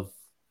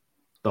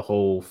the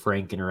whole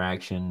Frank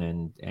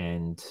interaction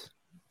and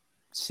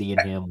seeing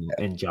him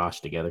and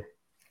Josh together?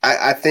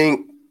 I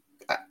think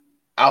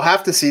I'll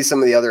have to see some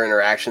of the other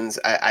interactions.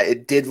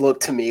 It did look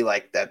to me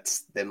like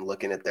that's them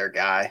looking at their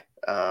guy.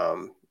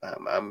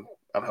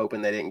 I'm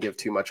hoping they didn't give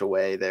too much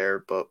away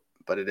there, but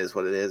it is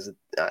what it is.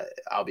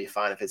 I'll be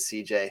fine if it's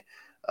CJ.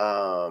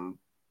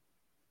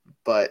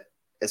 But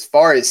as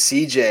far as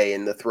CJ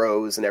and the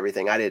throws and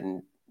everything, I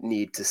didn't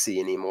need to see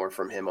any more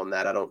from him on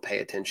that. I don't pay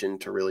attention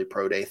to really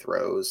pro day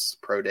throws,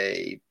 pro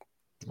day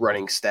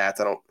running stats.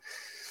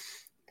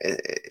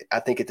 I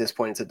think at this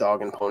point it's a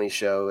dog and pony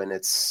show, and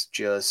it's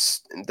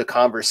just the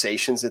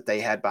conversations that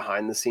they had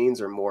behind the scenes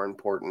are more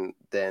important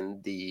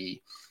than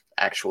the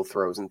actual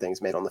throws and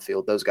things made on the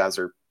field. Those guys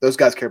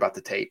care about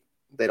the tape.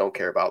 They don't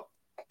care about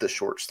the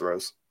shorts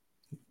throws.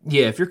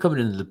 Yeah, if you're coming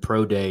into the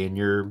pro day and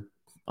you're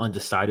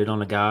undecided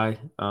on a guy,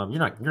 you're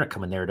not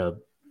coming there to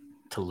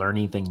learn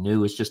anything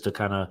new. It's just to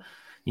kind of,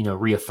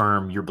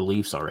 reaffirm your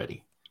beliefs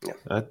already.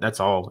 Yeah. That's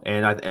all.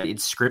 And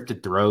it's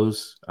scripted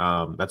throws.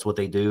 That's what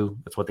they do.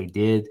 That's what they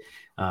did.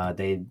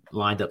 They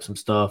lined up some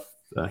stuff,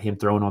 him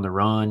throwing on the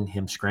run,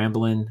 him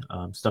scrambling,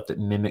 stuff that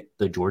mimicked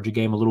the Georgia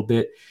game a little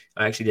bit.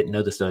 I actually didn't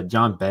know this.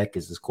 John Beck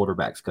is his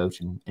quarterback's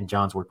coach, and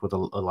John's worked with a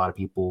lot of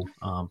people,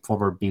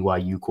 former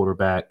BYU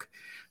quarterback,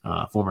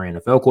 former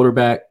NFL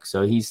quarterback.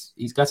 So he's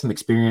got some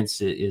experience.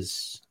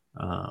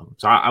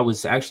 So I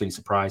was actually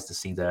surprised to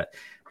see that,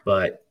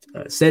 but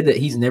said that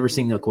he's never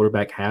seen a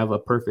quarterback have a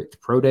perfect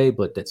pro day,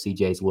 but that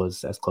CJ's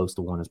was as close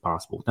to one as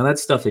possible. Now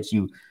that's stuff that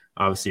you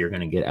obviously are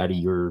going to get out of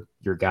your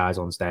guys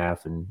on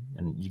staff and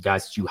you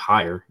guys that you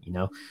hire,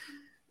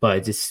 but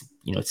it's just,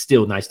 it's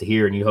still nice to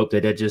hear. And you hope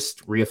that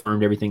just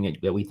reaffirmed everything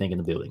that we think in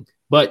the building.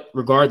 But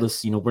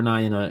regardless, we're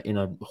not in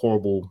a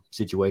horrible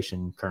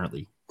situation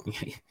currently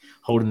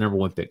holding the number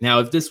 1 pick. Now,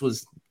 if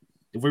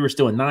we were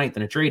still in 9th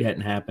and a trade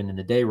hadn't happened and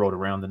the day rolled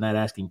around, then that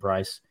asking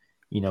price,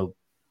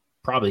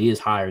 probably is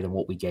higher than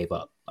what we gave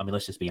up. I mean,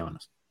 let's just be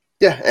honest.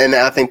 Yeah, and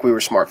I think we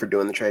were smart for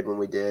doing the trade when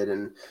we did,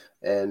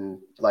 and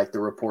like the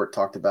report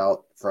talked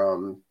about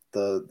from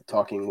the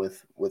talking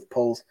with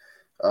Poles,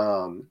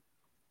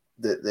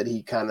 that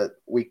he kind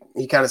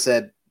of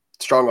said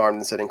strong armed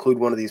and said include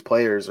one of these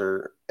players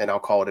and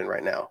I'll call it in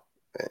right now,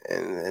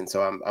 and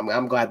so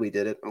I'm glad we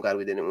did it. I'm glad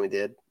we did it when we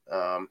did,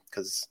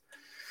 because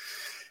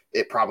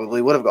it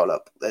probably would have gone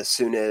up as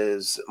soon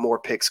as more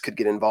picks could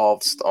get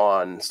involved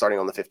starting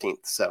on the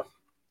 15th. So.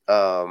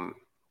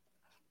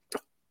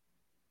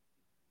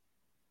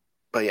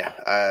 But yeah,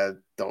 I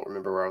don't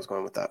remember where I was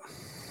going with that.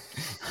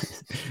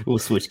 We'll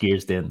switch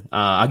gears then.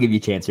 I'll give you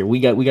a chance here. We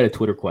got a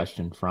Twitter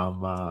question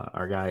from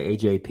our guy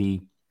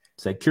AJP.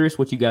 Said, curious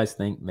what you guys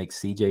think makes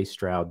CJ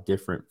Stroud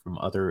different from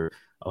other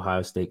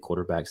Ohio State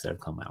quarterbacks that have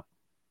come out.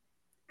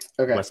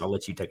 Okay, Wes, I'll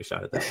let you take a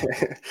shot at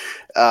that.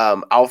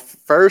 I'll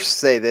first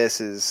say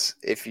this is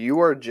if you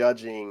are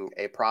judging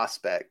a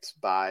prospect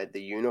by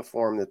the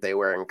uniform that they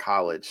wear in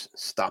college,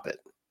 stop it.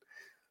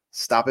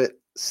 Stop it.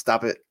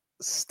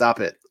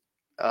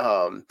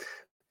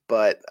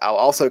 But I'll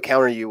also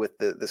counter you with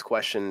this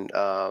question.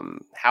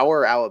 How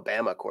are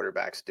Alabama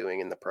quarterbacks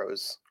doing in the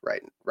pros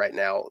right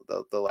now,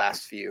 the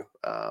last few?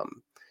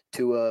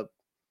 Tua,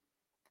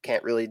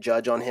 can't really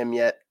judge on him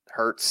yet.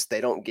 Hurts,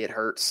 they don't get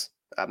Hurts.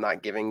 I'm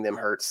not giving them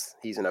Hurts.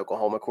 He's an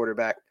Oklahoma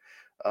quarterback.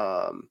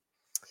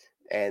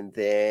 And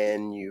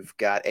then you've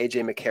got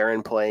A.J.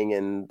 McCarron playing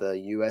in the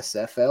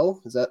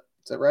USFL. Is that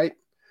right?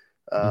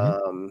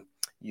 Mm-hmm.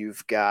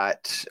 You've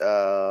got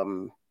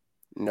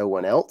no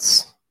one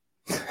else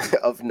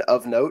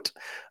of note.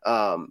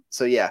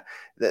 So yeah,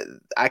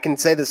 I can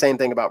say the same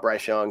thing about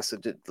Bryce Young. So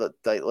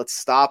let's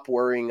stop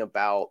worrying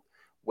about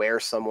where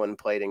someone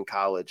played in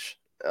college.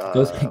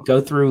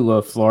 Go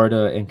through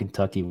Florida and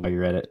Kentucky while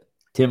you're at it.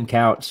 Tim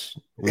Couch,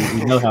 we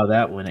know how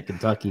that went at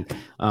Kentucky.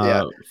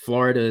 Yeah.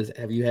 Florida,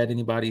 have you had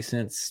anybody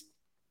since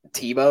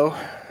Tebow?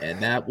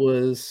 And that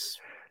was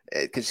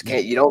because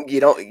you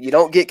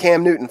don't get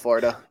Cam Newton,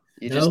 Florida.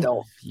 You just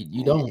don't.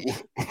 You don't.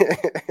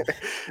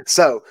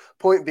 So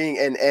point being,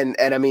 and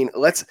I mean,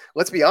 let's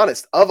be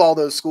honest. Of all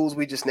those schools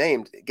we just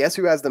named, guess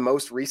who has the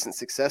most recent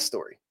success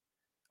story?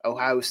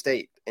 Ohio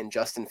State and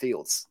Justin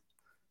Fields.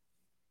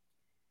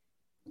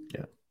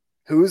 Yeah.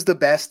 Who's the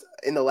best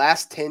in the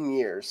last 10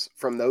 years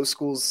from those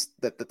schools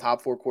that the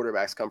top 4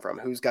 quarterbacks come from?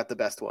 Who's got the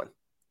best one?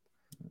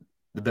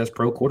 The best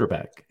pro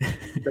quarterback.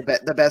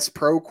 the best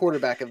pro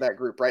quarterback of that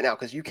group right now,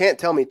 because you can't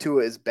tell me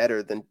Tua is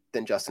better than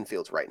Justin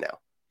Fields right now.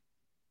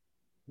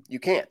 You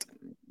can't.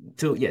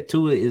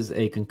 Tua is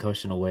a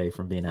concussion away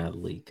from being out of the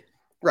league.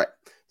 Right.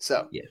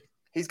 So yeah,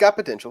 he's got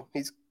potential.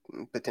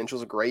 Potential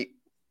is a great,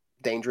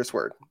 dangerous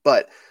word.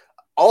 But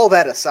all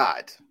that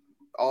aside,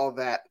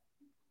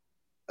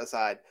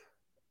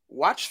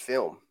 watch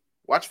film.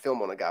 Watch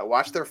film on a guy.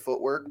 Watch their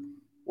footwork.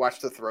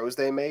 Watch the throws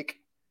they make.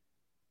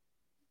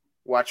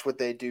 Watch what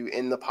they do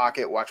in the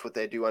pocket. Watch what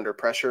they do under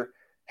pressure.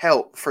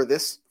 Hell, for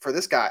this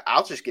guy,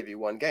 I'll just give you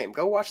one game.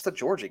 Go watch the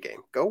Georgia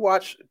game. Go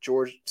watch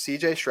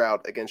CJ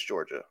Stroud against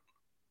Georgia.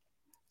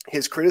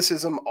 His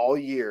criticism all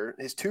year,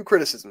 his 2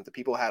 criticisms that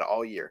people had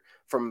all year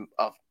from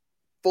a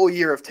full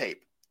year of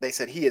tape. They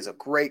said he is a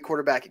great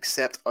quarterback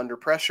except under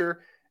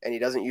pressure, and he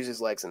doesn't use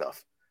his legs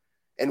enough.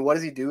 And what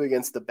does he do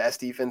against the best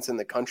defense in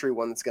the country,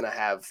 one that's going to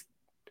have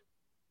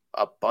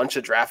a bunch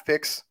of draft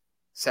picks,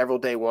 several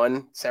day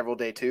 1, several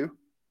day 2?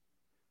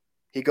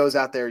 He goes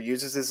out there,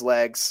 uses his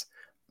legs,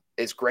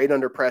 is great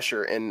under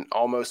pressure, and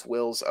almost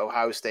wills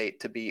Ohio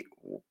State to beat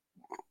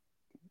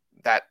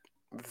that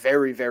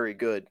very, very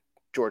good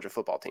Georgia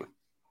football team.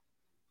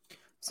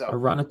 So,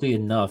 ironically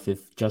enough,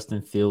 if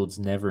Justin Fields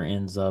never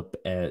ends up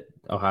at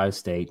Ohio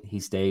State, he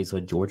stays a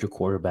Georgia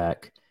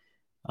quarterback.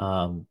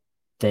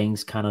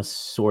 Things kind of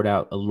sort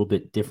out a little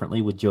bit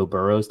differently with Joe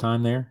Burrow's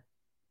time there,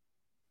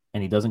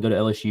 and he doesn't go to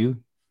LSU.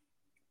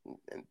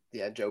 And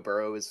yeah, Joe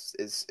Burrow is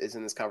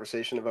in this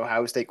conversation of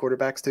Ohio State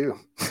quarterbacks too.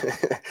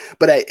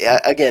 But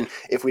again,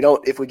 if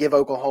we give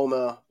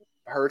Oklahoma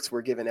Hurts,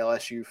 we're giving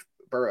LSU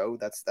Burrow.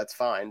 That's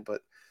fine.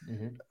 But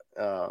at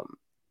the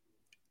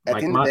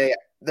end of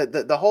the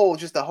day, the whole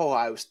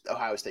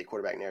Ohio State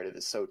quarterback narrative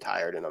is so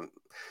tired, and I'm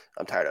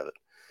tired of it.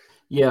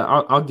 Yeah,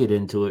 I'll get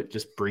into it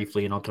just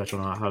briefly, and I'll touch on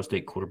Ohio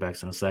State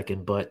quarterbacks in a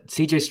second. But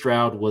CJ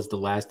Stroud was the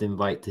last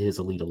invite to his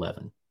Elite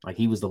 11. Like,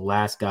 he was the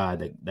last guy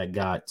that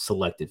got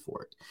selected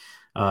for it.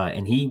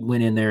 And he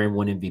went in there and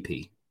won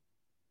MVP.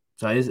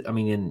 So,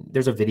 and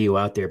there's a video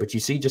out there, but you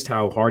see just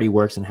how hard he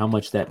works and how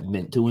much that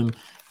meant to him.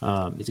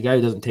 He's a guy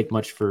who doesn't take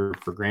much for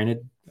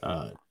granted.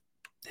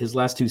 His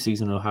last 2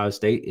 seasons at Ohio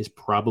State is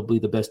probably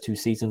the best 2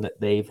 seasons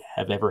that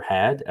have ever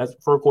had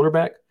for a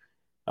quarterback.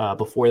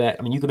 Before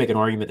that, you could make an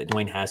argument that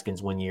Dwayne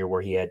Haskins one year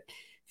where he had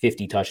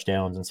 50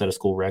 touchdowns and set a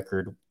school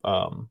record,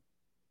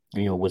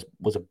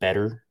 was a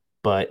better.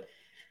 But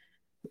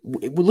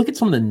we look at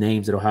some of the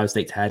names that Ohio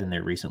State's had in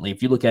there recently.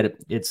 If you look at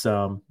it, it's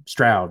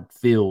Stroud,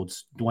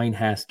 Fields, Dwayne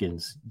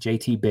Haskins,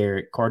 J.T.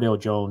 Barrett, Cardale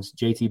Jones,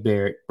 J.T.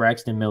 Barrett,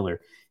 Braxton Miller.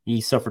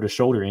 He suffered a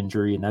shoulder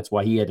injury, and that's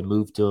why he had to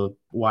move to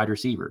wide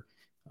receiver.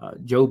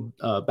 Joe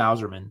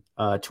Bauserman,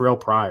 Terrell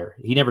Pryor.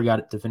 He never got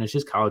it to finish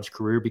his college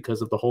career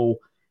because of the whole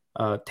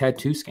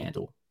tattoo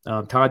scandal.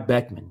 Todd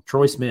Beckman,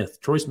 Troy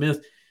Smith. Troy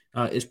Smith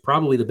is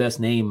probably the best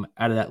name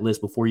out of that list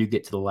before you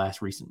get to the last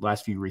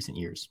few recent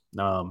years.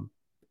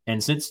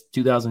 And since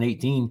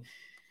 2018,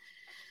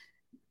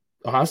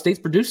 Ohio State's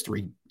produced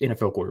 3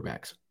 NFL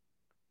quarterbacks.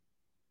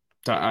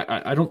 So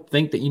I don't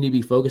think that you need to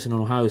be focusing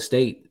on Ohio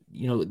State.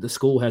 The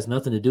school has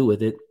nothing to do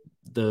with it.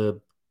 The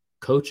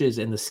coaches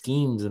and the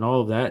schemes and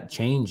all of that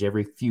change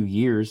every few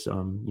years,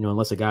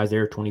 unless a guy's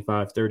there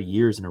 25, 30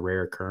 years in a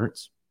rare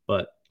occurrence.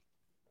 But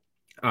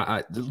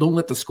I don't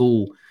let the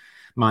school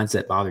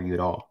mindset bother you at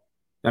all.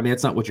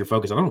 That's not what you're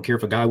focused on. I don't care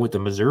if a guy went to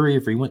Missouri,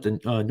 if he went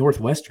to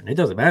Northwestern. It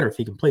doesn't matter if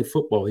he can play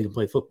football. He can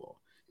play football.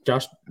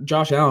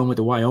 Josh Allen went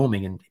to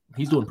Wyoming, and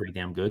he's doing pretty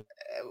damn good.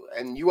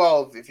 And you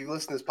all, if you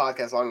listen to this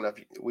podcast long enough,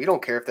 we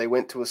don't care if they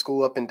went to a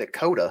school up in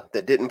Dakota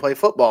that didn't play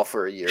football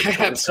for a year.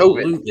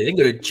 Absolutely. They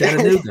go to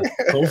Chattanooga.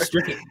 Cole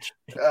Strickland.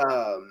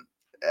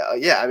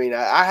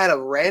 I had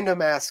a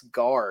random-ass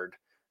guard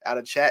out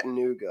of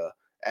Chattanooga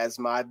as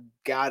my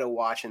guy to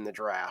watch in the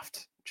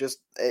draft. Just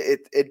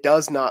it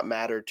does not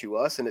matter to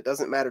us, and it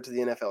doesn't matter to the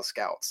NFL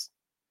scouts.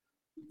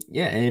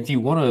 Yeah, and if you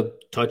want to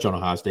touch on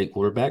Ohio State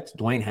quarterbacks,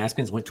 Dwayne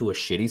Haskins went to a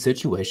shitty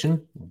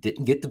situation,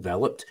 didn't get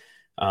developed,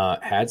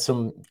 had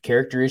some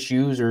character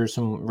issues or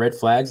some red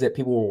flags that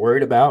people were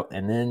worried about,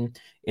 and then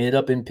ended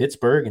up in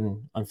Pittsburgh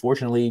and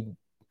unfortunately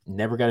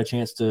never got a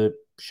chance to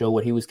show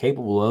what he was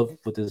capable of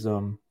with his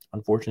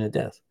unfortunate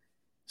death.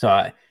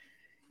 So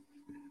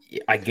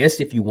I guess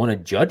if you want to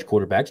judge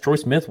quarterbacks, Troy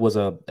Smith was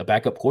a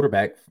backup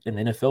quarterback in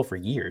the NFL for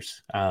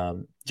years.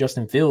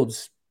 Justin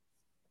Fields,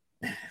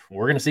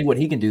 we're going to see what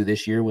he can do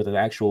this year with an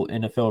actual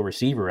NFL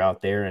receiver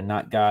out there and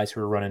not guys who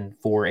are running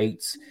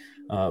 4.8s,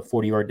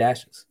 40-yard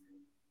dashes.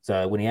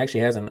 So when he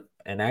actually has an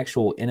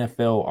actual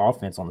NFL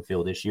offense on the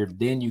field this year,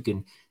 then you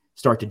can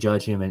start to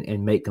judge him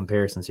and make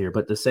comparisons here.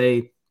 But to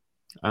say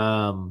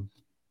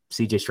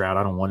CJ Stroud,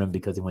 I don't want him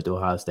because he went to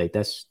Ohio State,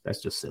 that's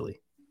just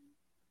silly.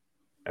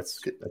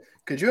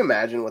 Could you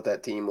imagine what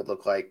that team would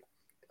look like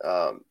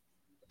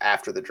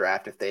after the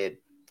draft if they had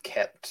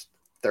kept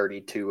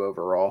 32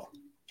 overall,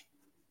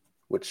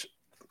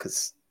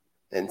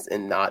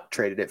 and not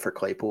traded it for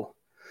Claypool?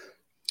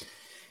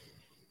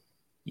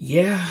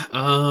 Yeah,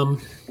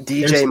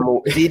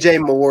 DJ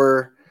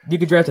Moore. You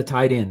could draft a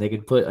tight end. They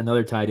could put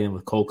another tight end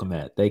with Cole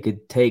Kmet. They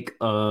could take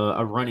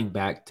a running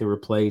back to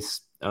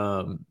replace,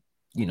 David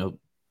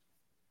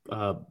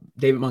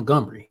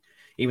Montgomery,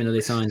 even though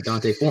they signed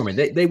Dante Foreman.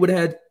 They would have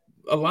had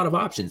a lot of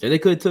options. They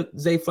could have took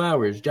Zay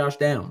Flowers, Josh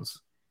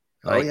Downs.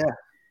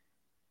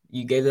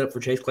 You gave it up for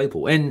Chase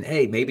Claypool. And,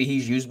 hey, maybe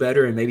he's used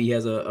better and maybe he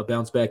has a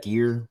bounce-back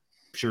year.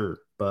 Sure,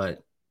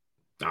 but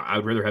I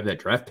would rather have that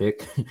draft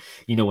pick,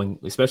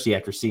 especially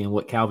after seeing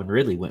what Calvin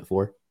Ridley went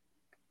for.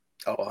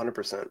 Oh,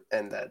 100%.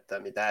 And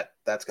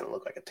that's going to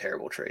look like a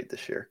terrible trade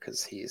this year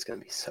because he's going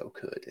to be so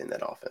good in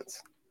that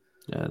offense.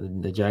 Yeah,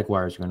 the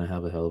Jaguars are going to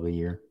have a hell of a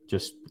year.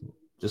 Just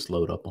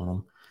load up on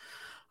them.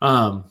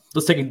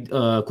 Let's take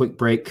a quick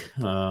break,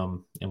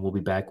 and we'll be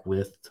back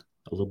with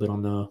a little bit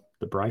on the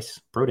Bryce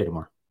Pro Day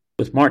tomorrow.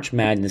 With March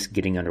Madness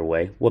getting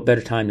underway, what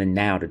better time than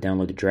now to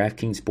download the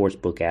DraftKings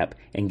Sportsbook app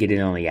and get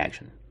in on the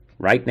action?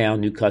 Right now,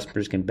 new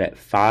customers can bet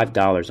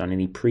 $5 on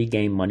any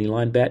pregame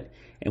moneyline bet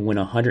and win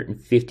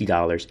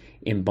 $150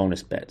 in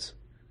bonus bets.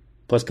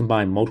 Plus,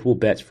 combine multiple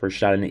bets for a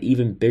shot at an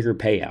even bigger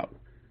payout.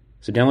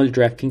 So download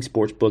the DraftKings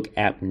Sportsbook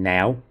app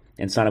now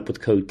and sign up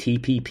with code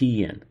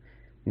TPPN.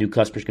 New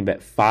customers can bet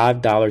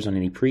 $5 on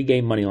any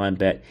pregame moneyline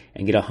bet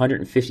and get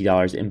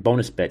 $150 in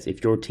bonus bets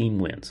if your team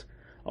wins.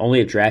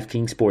 Only at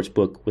DraftKings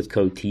Sportsbook with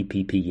code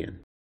TPPN.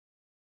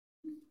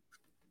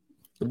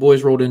 The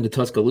boys rolled into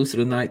Tuscaloosa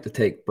tonight to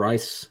take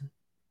Bryce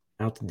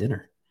out to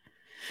dinner.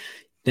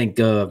 Think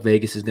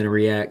Vegas is going to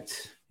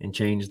react and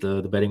change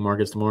the betting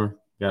markets tomorrow?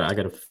 I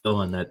got a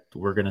feeling that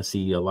we're going to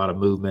see a lot of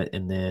movement,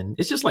 and then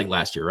it's just like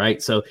last year,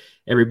 right? So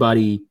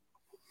everybody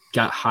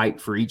got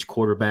hyped for each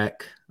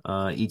quarterback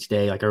each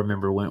day. Like I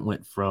remember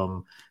went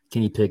from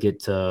Kenny Pickett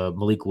to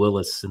Malik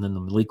Willis, and then the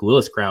Malik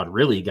Willis crowd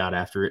really got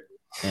after it.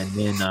 And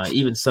then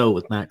even so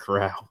with Matt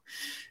Corral.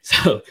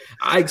 So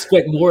I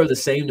expect more of the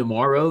same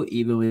tomorrow,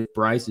 even if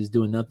Bryce is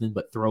doing nothing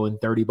but throwing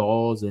 30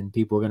 balls and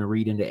people are going to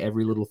read into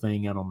every little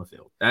thing out on the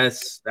field.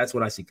 That's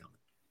what I see coming.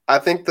 I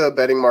think the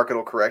betting market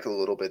will correct a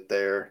little bit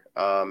there.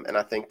 And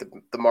I think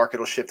the market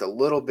will shift a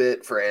little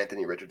bit for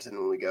Anthony Richardson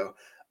when we go.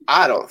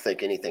 I don't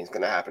think anything's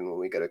going to happen when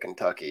we go to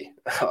Kentucky.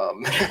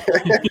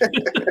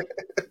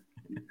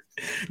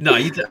 No,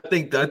 I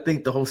think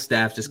the whole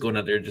staff's just going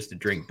out there just to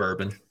drink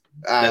bourbon.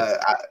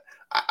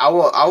 I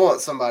want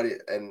somebody,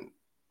 and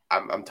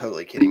I'm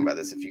totally kidding by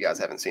this if you guys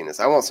haven't seen this.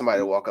 I want somebody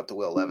to walk up to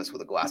Will Levis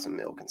with a glass of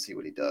milk and see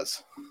what he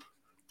does.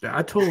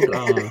 I told we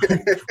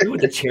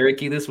went to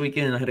Cherokee this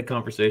weekend, and I had a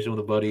conversation with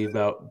a buddy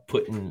about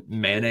putting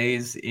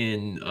mayonnaise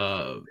in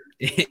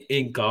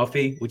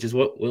coffee, which is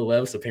what Will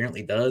Levis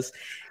apparently does.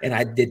 And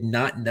I did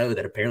not know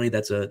that apparently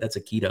that's a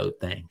keto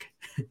thing.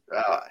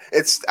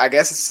 I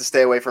guess it's to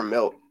stay away from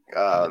milk.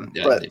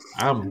 But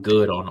I'm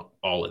good on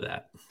all of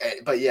that.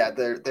 But yeah,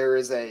 there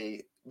is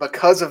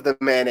because of the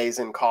mayonnaise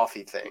and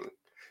coffee thing,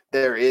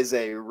 there is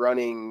a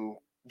running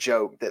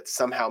joke that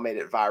somehow made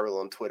it viral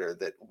on Twitter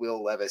that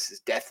Will Levis is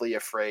deathly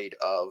afraid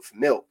of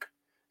milk,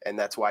 and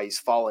that's why he's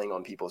falling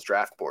on people's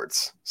draft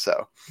boards.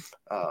 So,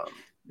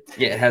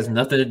 it has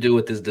nothing to do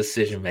with his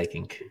decision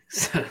making.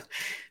 So,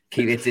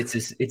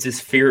 it's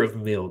his fear of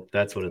milk.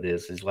 That's what it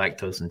is. He's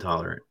lactose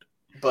intolerant.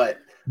 But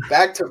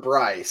back to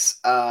Bryce.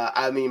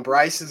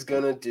 Bryce is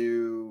gonna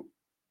do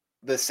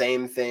the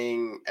same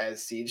thing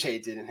as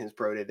CJ did in his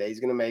pro day. He's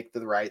going to make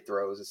the right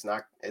throws. It's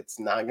not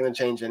going to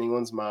change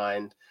anyone's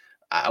mind.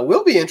 I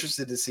will be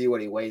interested to see what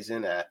he weighs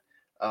in at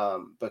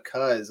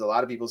because a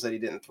lot of people said he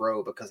didn't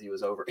throw because he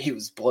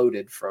was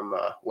bloated from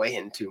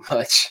weighing too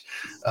much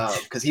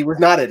because he was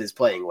not at his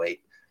playing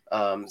weight.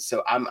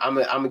 So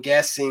I'm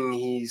guessing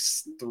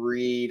he's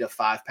 3 to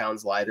 5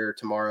 pounds lighter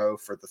tomorrow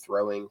for the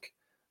throwing.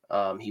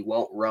 He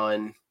won't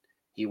run.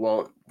 He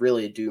won't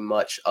really do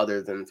much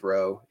other than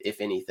throw, if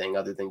anything,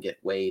 other than get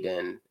weight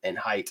and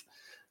height.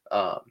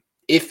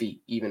 If he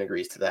even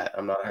agrees to that,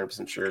 I'm not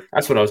 100% sure.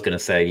 That's what I was going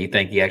to say. You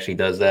think he actually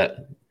does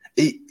that?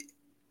 He's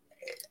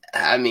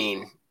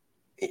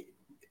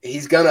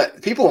gonna.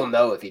 People will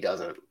know if he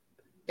doesn't.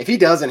 If he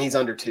doesn't, he's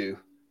under 2.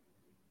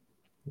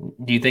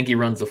 Do you think he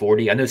runs the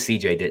 40? I know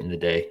CJ didn't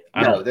today.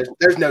 No,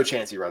 there's no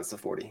chance he runs the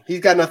 40.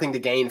 He's got nothing to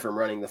gain from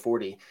running the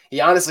 40.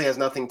 He honestly has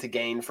nothing to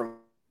gain from.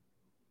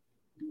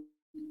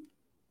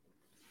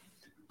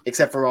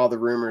 Except for all the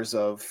rumors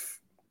of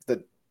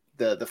the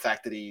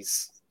fact that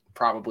he's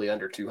probably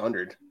under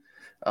 200.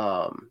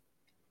 What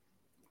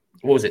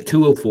was it,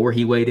 204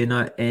 he weighed in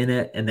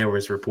it, and there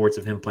was reports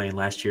of him playing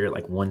last year at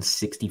like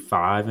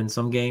 165 in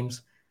some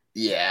games.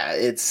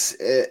 Yeah,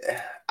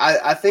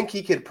 I think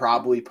he could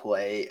probably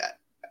play.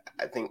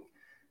 I think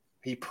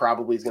he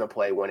probably is going to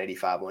play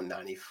 185,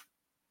 190,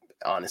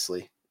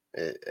 honestly.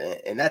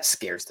 And that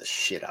scares the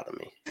shit out of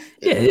me.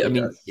 I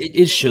mean,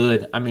 it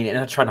should. I mean, and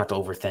I try not to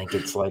overthink.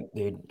 It's like,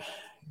 dude,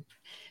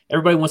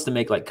 everybody wants to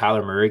make like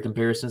Kyler Murray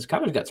comparisons.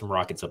 Kyler's got some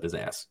rockets up his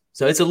ass.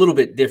 So it's a little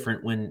bit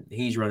different when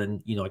he's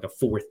running, like a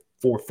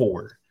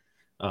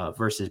 4.44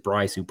 versus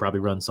Bryce, who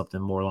probably runs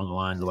something more along the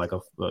lines of like a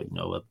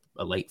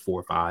late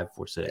 4.5,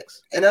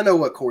 4.6. And I know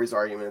what Corey's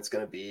argument is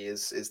going to be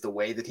is the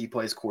way that he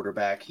plays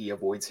quarterback. He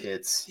avoids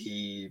hits.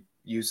 He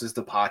uses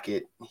the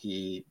pocket.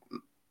 He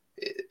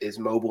is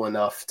mobile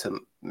enough to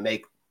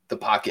make the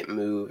pocket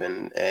move,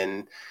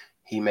 and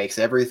he makes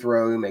every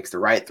throw. He makes the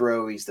right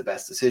throw. He's the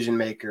best decision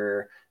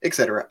maker,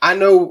 etc. I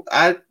know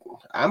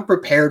I'm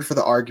prepared for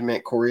the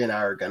argument Corey and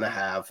I are going to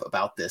have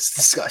about this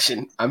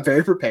discussion. I'm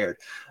very prepared.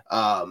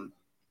 But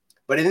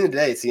at the end of the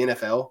day, it's the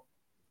NFL,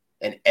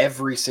 and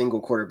every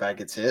single quarterback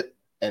gets hit,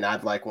 and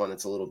I'd like one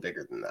that's a little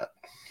bigger than that.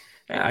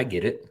 I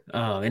get it.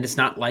 And it's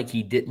not like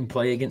he didn't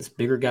play against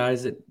bigger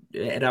guys at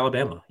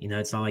Alabama.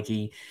 It's not like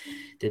he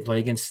did play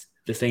against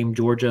the same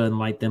Georgia and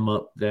light them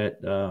up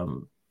that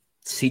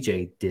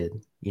CJ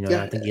did.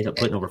 I think he ended up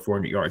putting over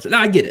 400 yards. And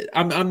I get it.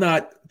 I'm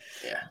not.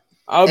 Yeah.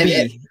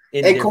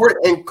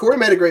 Corey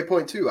made a great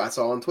point too. I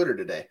saw on Twitter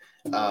today.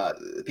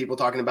 People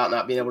talking about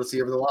not being able to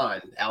see over the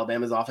line.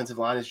 Alabama's offensive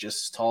line is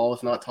just as tall,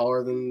 if not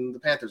taller, than the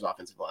Panthers'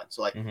 offensive line.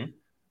 So,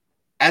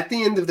 at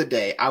the end of the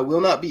day, I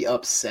will not be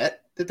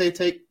upset that they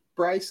take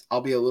Bryce.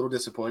 I'll be a little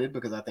disappointed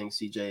because I think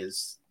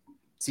CJ's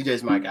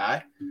my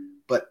guy.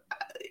 But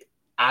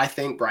I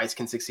think Bryce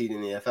can succeed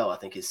in the NFL. I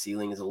think his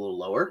ceiling is a little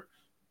lower.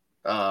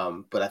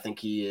 But I think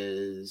he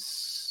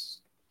is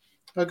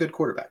a good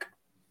quarterback.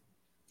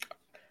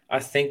 I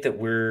think that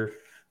let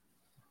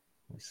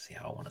me see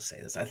how I want to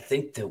say this. I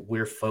think that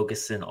we're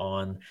focusing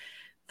on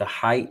the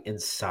height and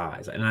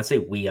size. And I say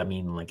we, I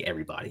mean like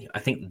everybody. I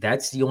think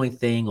that's the only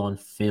thing on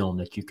film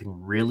that you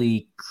can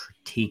really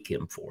critique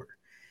him for.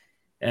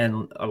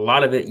 And a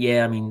lot of it,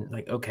 I mean,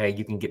 like, okay,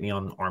 you can get me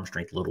on arm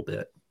strength a little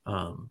bit.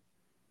 And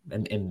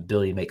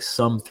ability to make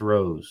some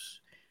throws.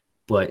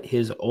 But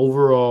his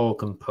overall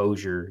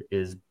composure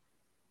is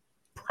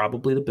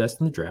probably the best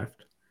in the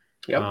draft.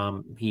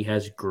 Yep. He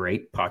has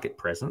great pocket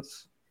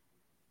presence.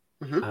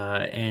 Mm-hmm.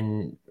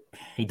 And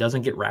he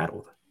doesn't get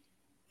rattled.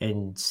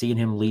 And seeing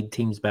him lead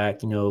teams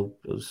back,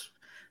 those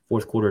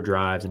fourth quarter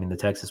drives. I mean, the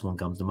Texas one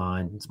comes to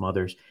mind and some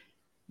others.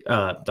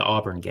 The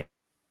Auburn game.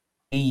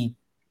 He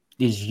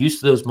is used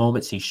to those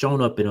moments. He's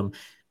shown up in them.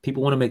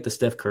 People want to make the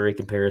Steph Curry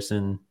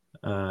comparison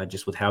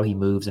just with how he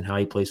moves and how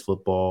he plays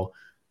football.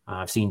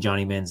 I've seen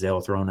Johnny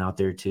Manziel thrown out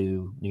there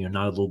too,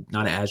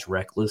 not as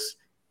reckless.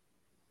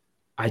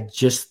 I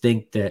just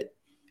think that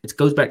it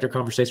goes back to our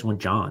conversation with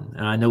John.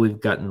 And I know we've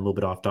gotten a little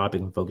bit off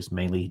topic and focused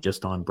mainly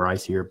just on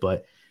Bryce here,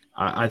 but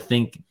I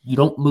think you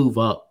don't move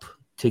up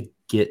to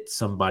get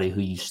somebody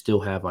who you still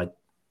have like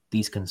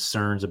these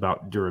concerns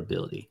about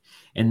durability.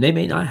 And they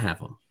may not have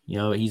them.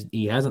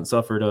 He hasn't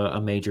suffered a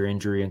major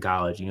injury in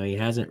college. He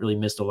hasn't really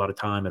missed a lot of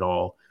time at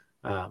all.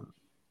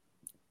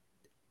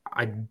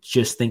 I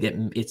just think that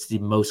it's the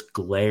most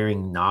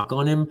glaring knock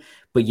on him,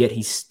 but yet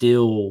he's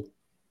still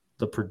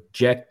the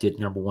projected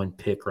number one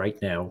pick right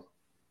now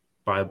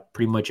by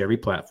pretty much every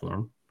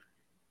platform.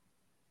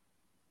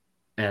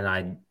 And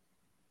I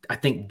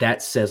think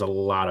that says a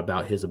lot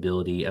about his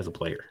ability as a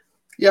player.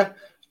 Yeah,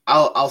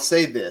 I'll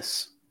say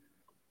this.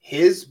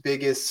 His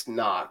biggest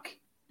knock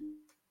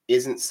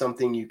isn't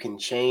something you can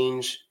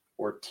change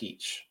or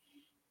teach,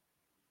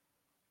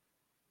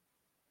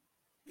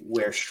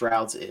 where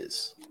Stroud's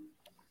is.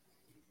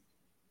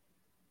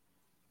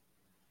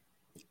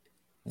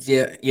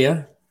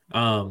 Yeah.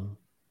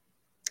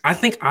 I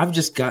think I've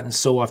just gotten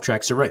so off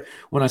track. So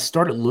when I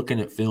started looking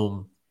at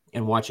film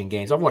and watching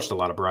games, I've watched a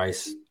lot of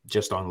Bryce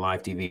just on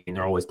live TV, and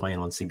they're always playing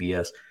on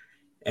CBS.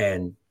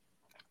 And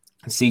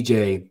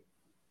CJ,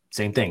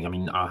 same thing. I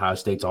mean, Ohio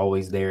State's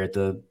always there at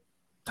the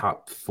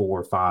top 4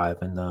 or 5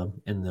 in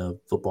the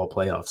football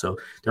playoff. So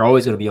they're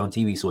always going to be on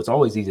TV. So it's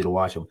always easy to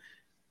watch them.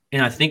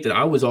 And I think that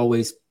I was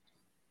always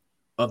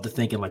of the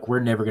thinking, like, we're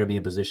never going to be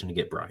in position to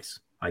get Bryce.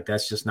 Like,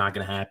 that's just not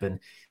going to happen.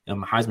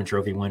 Heisman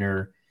Trophy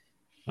winner,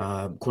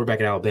 quarterback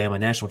at Alabama,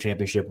 national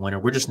championship winner.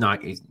 We're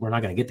not going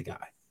to get the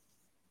guy.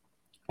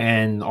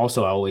 And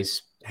also I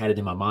always had it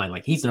in my mind,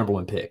 like, he's the number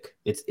one pick.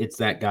 It's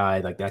that guy.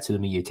 Like, that's who the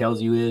media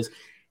tells you is.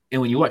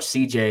 And when you watch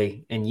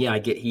CJ, and I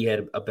get he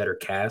had a better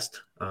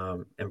cast,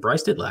 and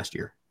Bryce did last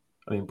year.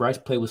 I mean, Bryce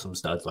played with some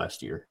studs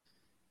last year,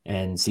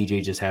 and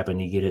CJ just happened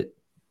to get it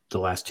the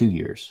last 2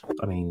 years.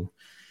 I mean,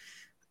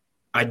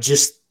 I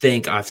just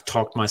think I've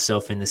talked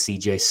myself into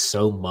CJ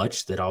so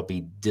much that I'll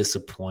be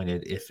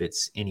disappointed if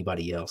it's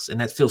anybody else.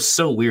 And that feels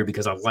so weird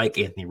because I like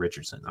Anthony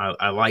Richardson.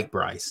 I like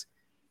Bryce.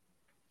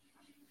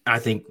 I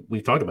think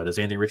we've talked about this.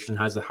 Anthony Richardson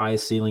has the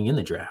highest ceiling in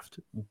the draft,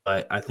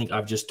 but I think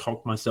I've just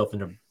talked myself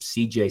into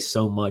CJ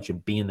so much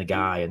and being the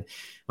guy and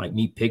like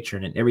me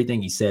picturing it and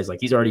everything he says. Like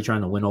he's already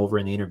trying to win over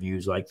in the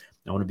interviews. Like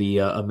I want to be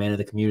a man of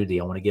the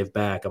community. I want to give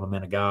back. I'm a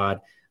man of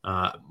God.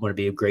 I want to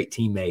be a great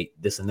teammate.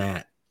 This and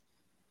that.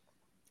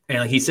 And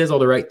like, he says all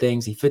the right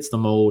things. He fits the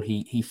mold.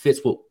 He fits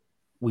what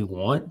we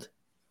want.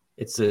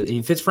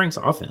 He fits Frank's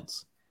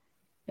offense,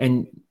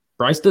 and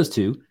Bryce does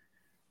too.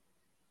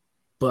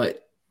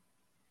 But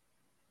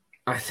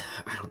I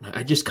don't know.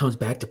 It just comes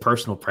back to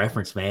personal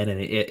preference, man, and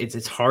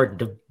it's hard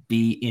to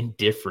be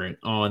indifferent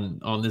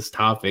on this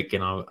topic.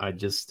 And I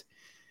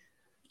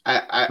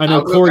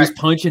know Corey's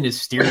punching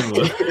his steering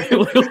wheel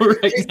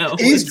right now.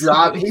 He's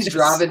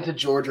driving to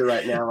Georgia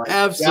right now. Like,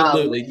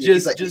 absolutely,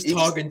 just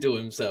talking to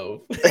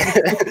himself.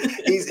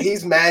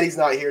 he's mad he's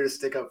not here to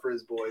stick up for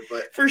his boy,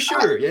 but for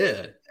sure,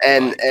 yeah.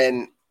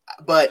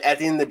 But at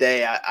the end of the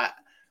day,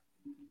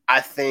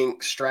 I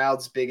think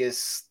Stroud's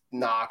biggest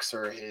knocks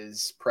are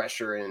his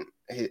pressure and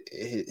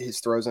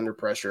his throws under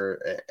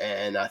pressure,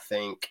 and I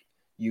think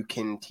you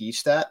can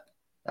teach that.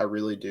 I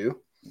really do.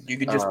 You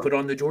could just put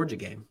on the Georgia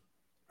game.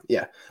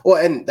 Yeah.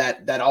 Well, and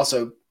that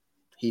also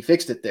he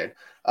fixed it there.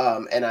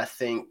 And I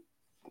think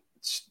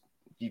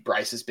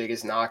Bryce's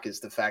biggest knock is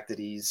the fact that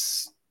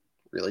he's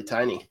really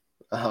tiny.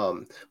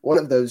 One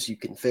of those you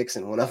can fix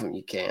and one of them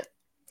you can't.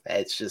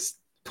 It's just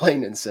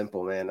plain and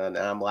simple, man. And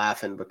I'm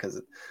laughing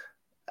because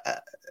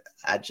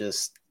I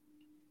just.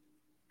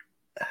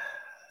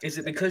 Is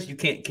it because you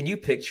can't? Can you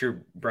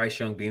picture Bryce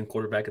Young being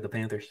quarterback of the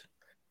Panthers?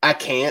 I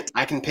can't.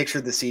 I can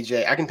picture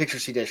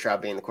CJ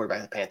Stroud being the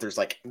quarterback of the Panthers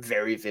like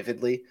very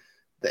vividly.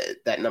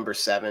 That number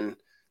 7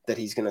 that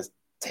he's gonna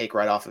take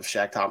right off of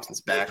Shaq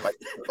Thompson's back,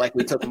 like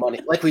we took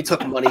money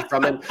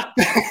from him.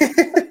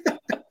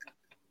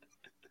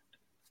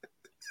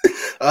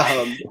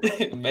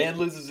 Man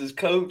loses his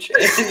coach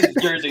and his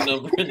jersey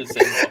number in the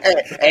same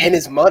and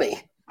his money.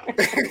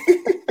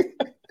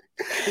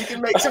 He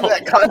can make some of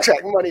that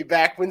contract money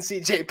back when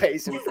CJ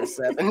pays him for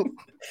 7.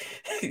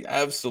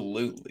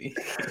 Absolutely.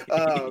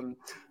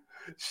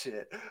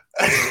 Shit.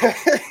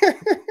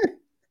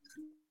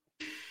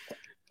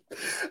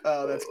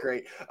 Oh, that's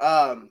great.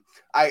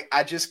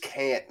 I just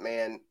can't,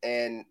 man.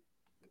 And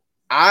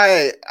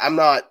I'm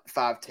not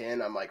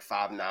 5'10". I'm like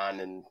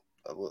 5'9" and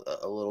a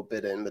little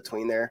bit in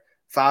between there.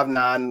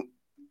 5'9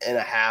 and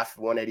a half,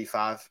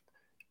 185.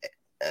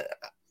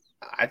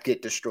 I'd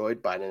get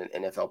destroyed by an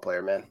NFL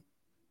player, man.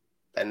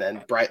 And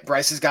then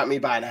Bryce has got me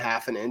by a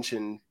half an inch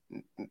and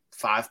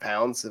 5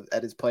 pounds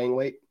at his playing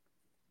weight.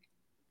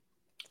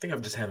 I think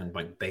I'm just having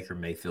like Baker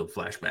Mayfield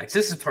flashbacks.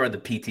 This is part of the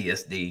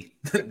PTSD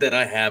that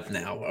I have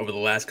now over the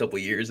last couple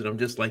of years, and I'm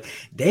just like,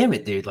 damn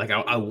it, dude! Like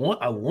I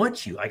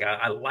want you. Like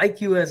I like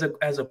you as a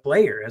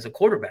player, as a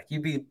quarterback.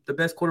 You'd be the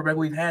best quarterback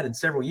we've had in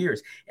several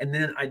years, and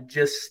then I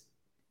just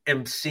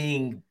am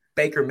seeing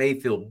Baker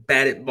Mayfield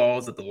bat at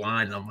balls at the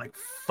line, and I'm like,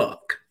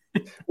 fuck.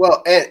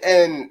 Well,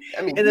 and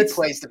I mean, he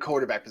plays the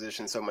quarterback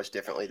position so much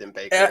differently than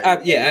Baker.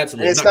 Yeah,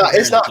 absolutely. And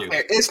it's not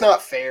fair. It's not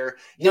fair.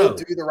 He'll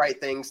do the right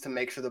things to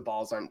make sure the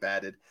balls aren't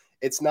batted.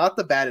 It's not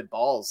the batted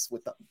balls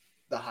with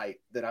the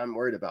height that I'm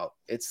worried about.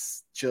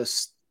 It's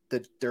just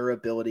the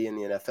durability in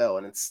the NFL.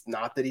 And it's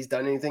not that he's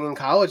done anything in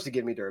college to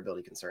give me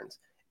durability concerns.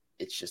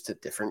 It's just a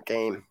different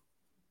game.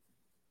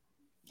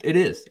 It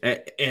is.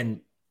 And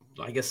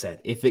like I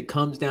said, if it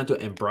comes down to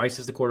it and Bryce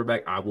is the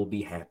quarterback, I will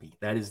be happy.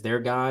 That is their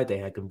guy. They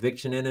had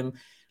conviction in him.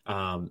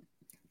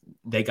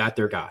 They got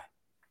their guy.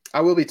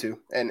 I will be too.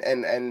 And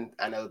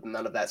I know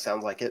none of that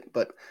sounds like it,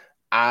 but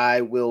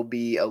I will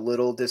be a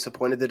little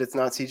disappointed that it's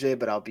not CJ,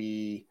 but I'll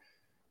be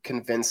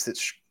convinced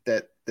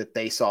that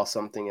they saw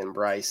something in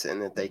Bryce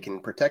and that they can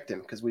protect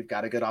him because we've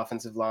got a good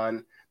offensive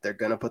line. They're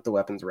going to put the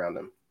weapons around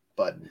him.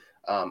 But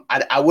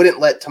I wouldn't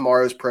let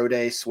tomorrow's pro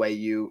day sway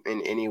you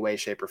in any way,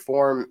 shape, or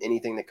form.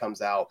 Anything that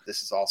comes out,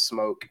 this is all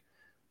smoke.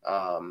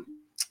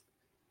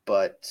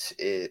 But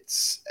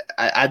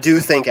I do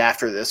think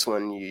after this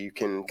one, you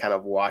can kind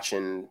of watch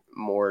in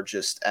more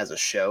just as a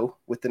show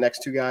with the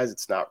next two guys.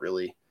 It's not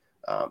really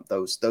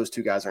those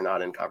two guys are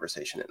not in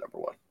conversation at number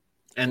 1.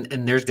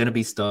 And there's going to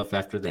be stuff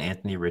after the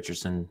Anthony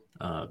Richardson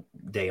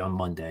day on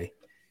Monday.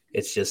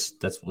 It's just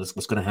that's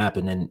what's going to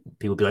happen. And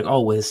people be like,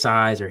 oh, with his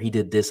size, or he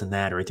did this and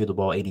that, or he threw the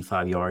ball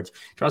 85 yards.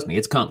 Trust me,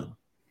 it's coming.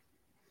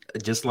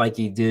 Just like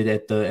he did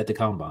at the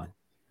combine.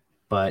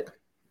 But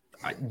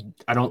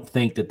I don't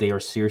think that they are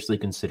seriously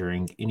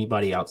considering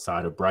anybody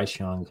outside of Bryce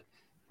Young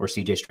or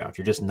CJ Stroud.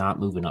 You're just not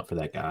moving up for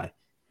that guy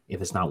if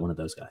it's not one of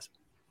those guys.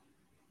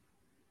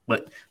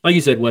 But like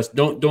you said, Wes,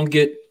 don't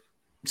get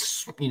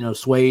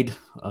swayed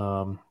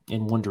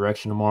in one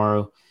direction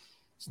tomorrow.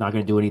 It's not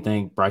going to do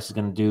anything. Bryce is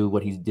going to do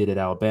what he did at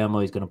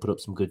Alabama. He's going to put up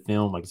some good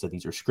film. Like I said,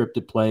 these are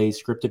scripted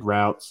plays, scripted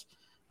routes.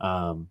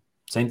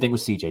 Same thing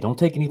with CJ. Don't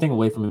take anything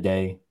away from the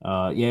day.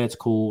 Yeah, it's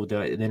cool, the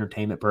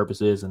entertainment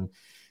purposes, and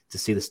to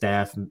see the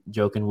staff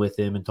joking with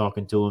him and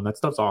talking to him. That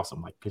stuff's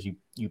awesome. Like, because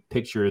you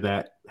picture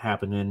that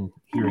happening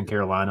here in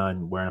Carolina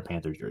and wearing a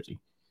Panthers jersey.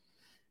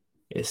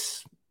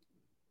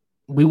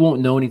 We won't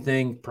know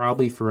anything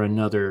probably for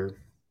another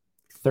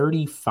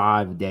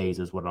 35 days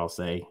is what I'll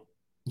say.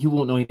 You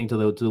won't know anything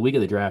till the week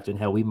of the draft, and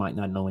hell, we might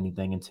not know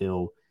anything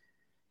until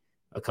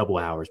a couple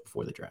hours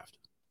before the draft.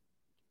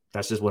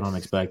 That's just what I'm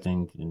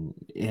expecting,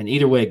 and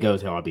either way it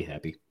goes, hell, I'll be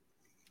happy.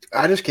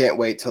 I just can't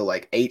wait till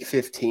like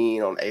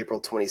 8:15 on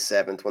April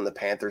 27th when the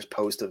Panthers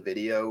post a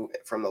video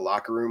from the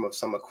locker room of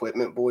some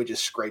equipment boy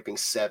just scraping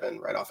 7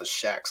 right off of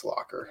Shaq's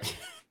locker.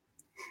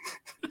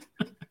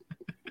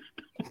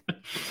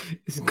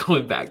 He's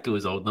going back to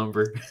his old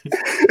number.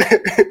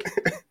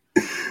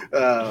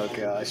 Oh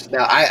gosh!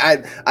 Now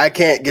I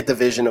can't get the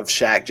vision of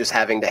Shaq just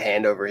having to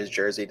hand over his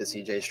jersey to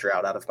CJ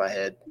Stroud out of my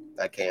head.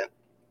 I can't.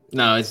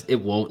 No,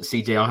 it won't.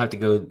 CJ, I'll have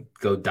to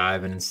go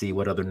dive in and see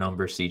what other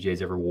number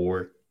CJ's ever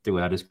wore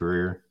throughout his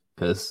career,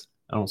 because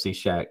I don't see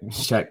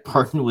Shaq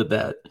parting with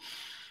that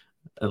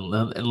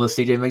unless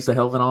CJ makes a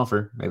hell of an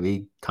offer. Maybe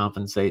he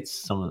compensates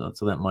some of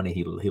that money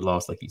he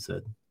lost, like you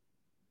said.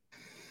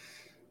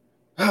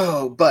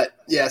 Oh, but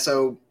yeah.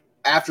 So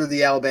after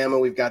the Alabama,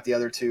 we've got the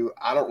other two.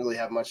 I don't really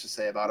have much to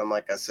say about them.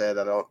 Like I said,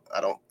 I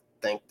don't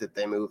think that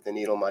they moved the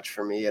needle much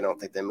for me. I don't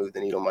think they moved the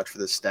needle much for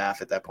the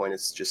staff. At that point,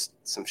 it's just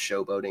some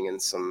showboating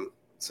and some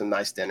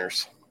nice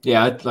dinners.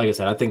 Yeah, like I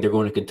said, I think they're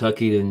going to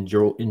Kentucky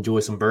to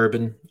enjoy some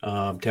bourbon.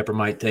 Tepper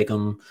might take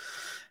them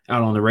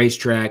out on the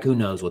racetrack. Who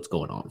knows what's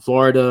going on?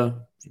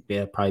 Florida,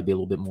 yeah, probably be a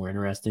little bit more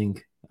interesting.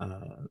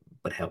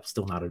 But hell,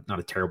 still not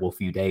a terrible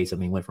few days. I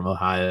mean, went from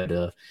Ohio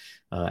to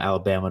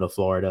Alabama to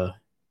Florida,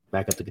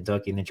 back up to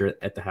Kentucky, and then you're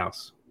at the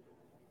house.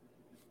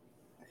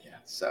 Yeah,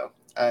 so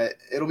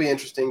it'll be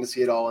interesting to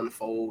see it all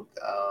unfold.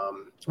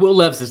 Will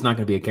Levis is not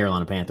going to be a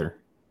Carolina Panther.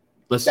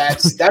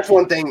 That's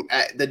one thing.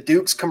 The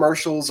Dukes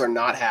commercials are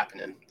not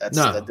happening. That's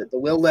no. the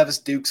Will Levis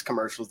Dukes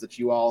commercials that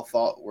you all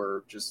thought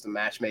were just a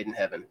match made in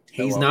heaven.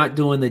 He's not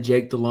doing the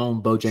Jake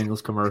Delhomme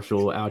Bojangles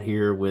commercial out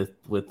here with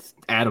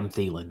Adam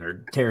Thielen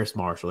or Terrace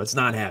Marshall. That's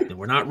not happening.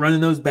 We're not running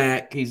those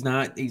back. He's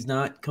not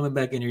coming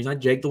back in here. He's not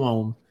Jake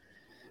Delhomme.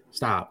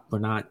 Stop.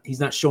 He's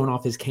not showing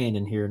off his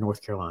cannon here in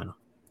North Carolina.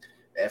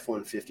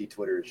 F-150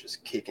 Twitter is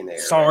just kicking air.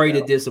 Sorry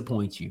to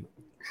disappoint you.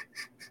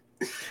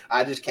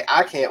 I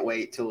can't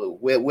wait till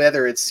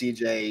whether it's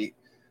CJ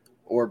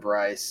or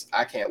Bryce.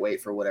 I can't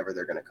wait for whatever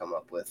they're going to come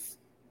up with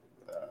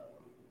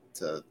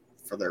for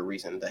their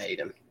reason to hate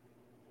him.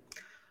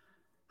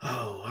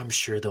 Oh, I'm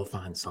sure they'll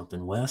find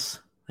something, Wes.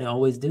 They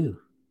always do.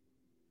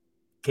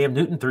 Cam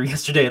Newton threw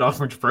yesterday at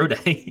Off-Range Pro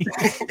Day.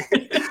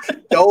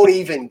 Don't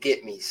even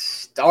get me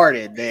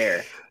started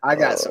there. I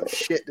got some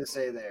shit to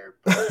say there.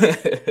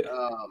 But,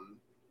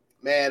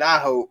 man, I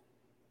hope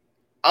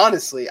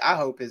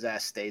his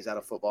ass stays out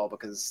of football,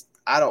 because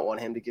I don't want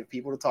him to give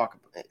people anything to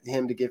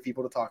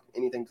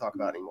talk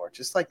about anymore.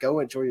 Just like go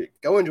enjoy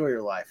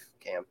your life,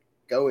 Cam.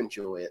 Go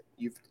enjoy it.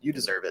 You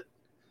deserve it.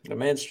 The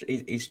man's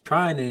he's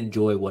trying to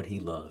enjoy what he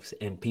loves,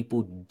 and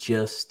people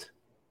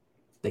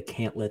they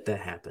can't let that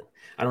happen.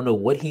 I don't know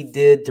what he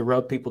did to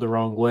rub people the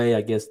wrong way.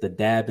 I guess the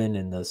dabbing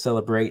and the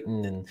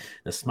celebrating and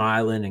the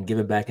smiling and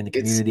giving back in the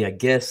community. I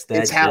guess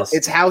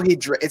it's how he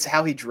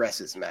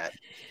dresses, Matt.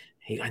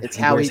 It's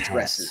how he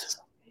dresses.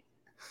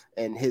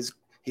 And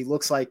he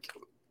looks like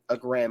a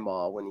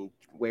grandma when he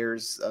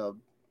wears a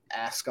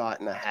ascot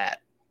and a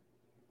hat,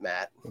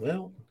 Matt.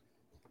 Well,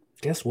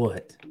 guess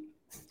what?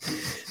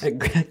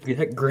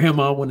 That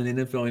grandma won an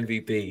NFL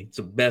MVP. It's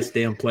the best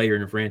damn player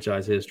in the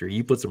franchise history.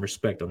 You put some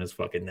respect on his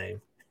fucking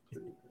name.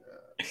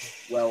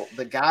 Well,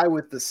 the guy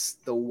with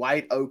the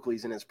white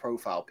Oakleys in his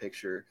profile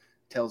picture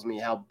tells me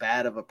how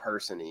bad of a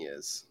person he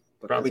is.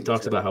 Probably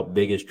talks about how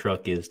big his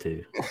truck is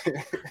too.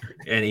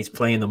 And he's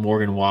playing the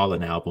Morgan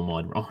Wallen album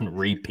on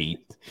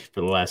repeat for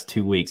the last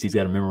 2 weeks. He's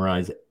got to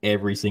memorize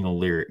every single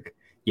lyric.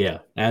 Yeah,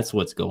 that's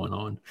what's going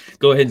on.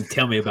 Go ahead and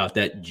tell me about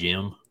that,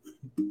 Jim.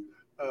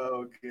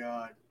 Oh,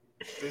 God.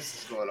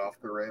 This is going off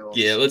the rails.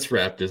 Yeah, let's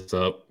wrap this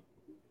up.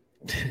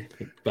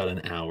 About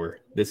an hour.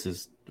 This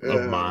is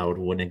a mild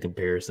one in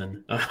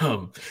comparison.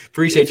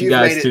 Appreciate you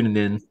guys tuning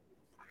in.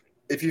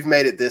 If you've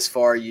made it this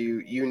far,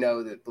 you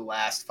know that the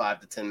last 5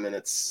 to 10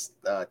 minutes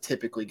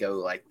typically go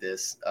like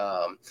this.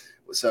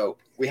 So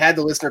we had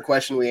the listener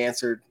question we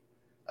answered.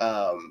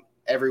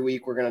 Every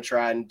week we're going to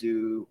try and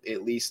do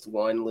at least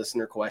one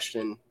listener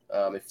question.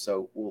 If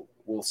so,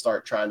 we'll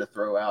start trying to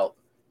throw out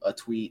a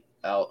tweet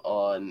out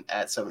on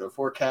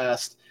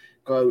 @704cast.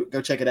 Go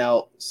check it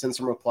out. Send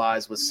some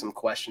replies with some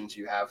questions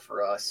you have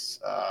for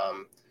us,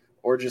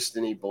 or just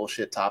any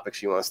bullshit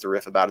topics you want us to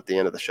riff about at the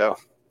end of the show.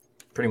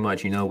 Pretty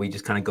much, we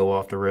just kind of go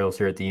off the rails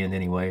here at the end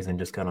anyways and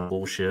just kind of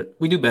bullshit.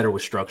 We do better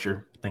with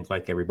structure, I think,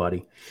 like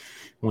everybody.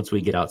 Once we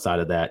get outside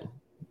of that,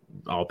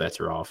 all bets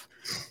are off.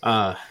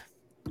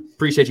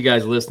 Appreciate you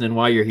guys listening.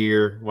 While you're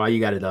here, while you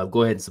got it up,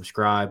 go ahead and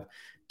subscribe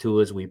to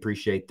us. We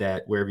appreciate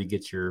that wherever you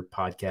get your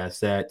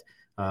podcasts at.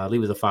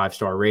 Leave us a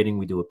 5-star rating.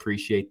 We do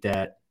appreciate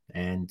that.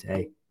 And,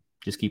 hey,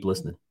 just keep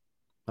listening.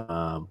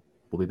 We'll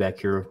be back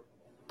here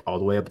all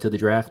the way up to the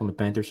draft when the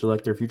Panthers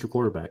select their future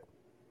quarterback.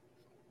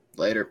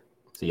 Later.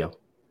 See y'all.